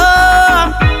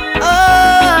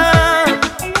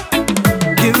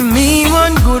 Give me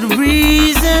one good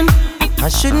reason I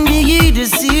shouldn't be here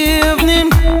this evening,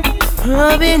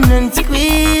 rubbing and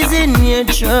squeezing your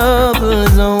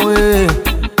troubles away.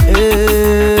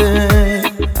 Hey.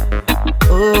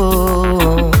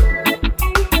 Oh,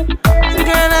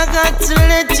 girl, I got to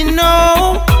let you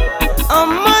know how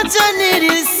much I need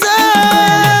you so.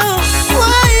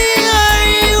 Why are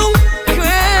you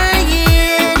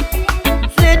crying?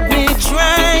 Let me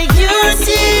dry your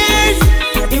tears,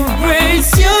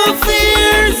 embrace your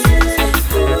fears.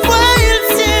 While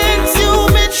since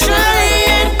you've been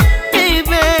trying,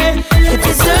 baby, you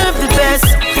deserve the best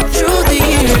through the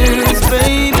years,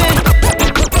 baby.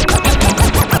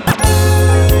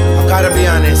 I gotta be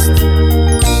honest.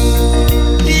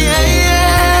 Yeah.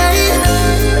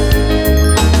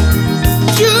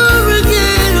 You're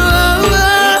again,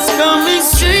 it's coming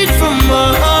straight from my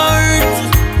heart.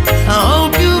 I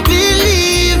hope you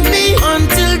believe me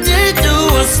until they do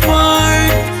us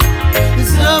part.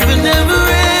 This love will never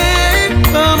end,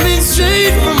 coming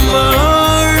straight from my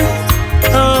heart.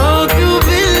 I hope you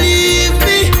believe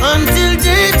me until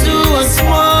they do us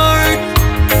part.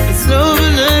 This love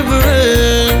will never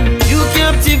end. You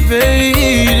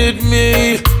captivated me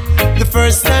the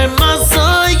first time I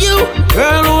saw you.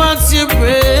 Girl, what's your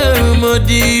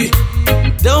remedy?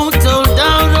 Don't hold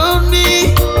down on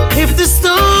me if the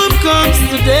storm comes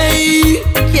today.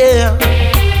 Yeah,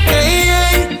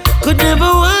 hey, could never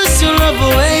wash your love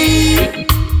away.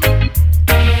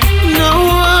 No,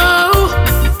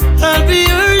 I'll be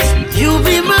yours, you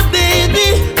be my baby.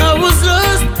 I was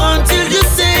lost until you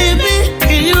saved me.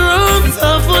 In your arms,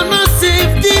 I found my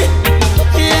safety.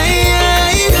 Yeah,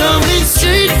 coming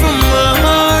straight from my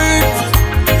heart.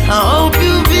 I hope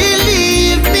you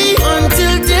believe me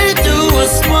until they do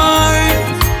us part.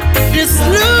 This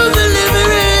love will never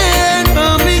end,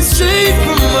 coming straight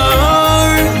from my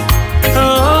heart. I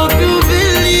hope you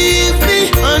believe me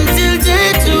until they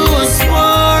do us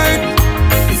part.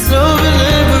 This love will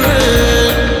never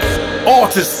end.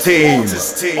 Artist team.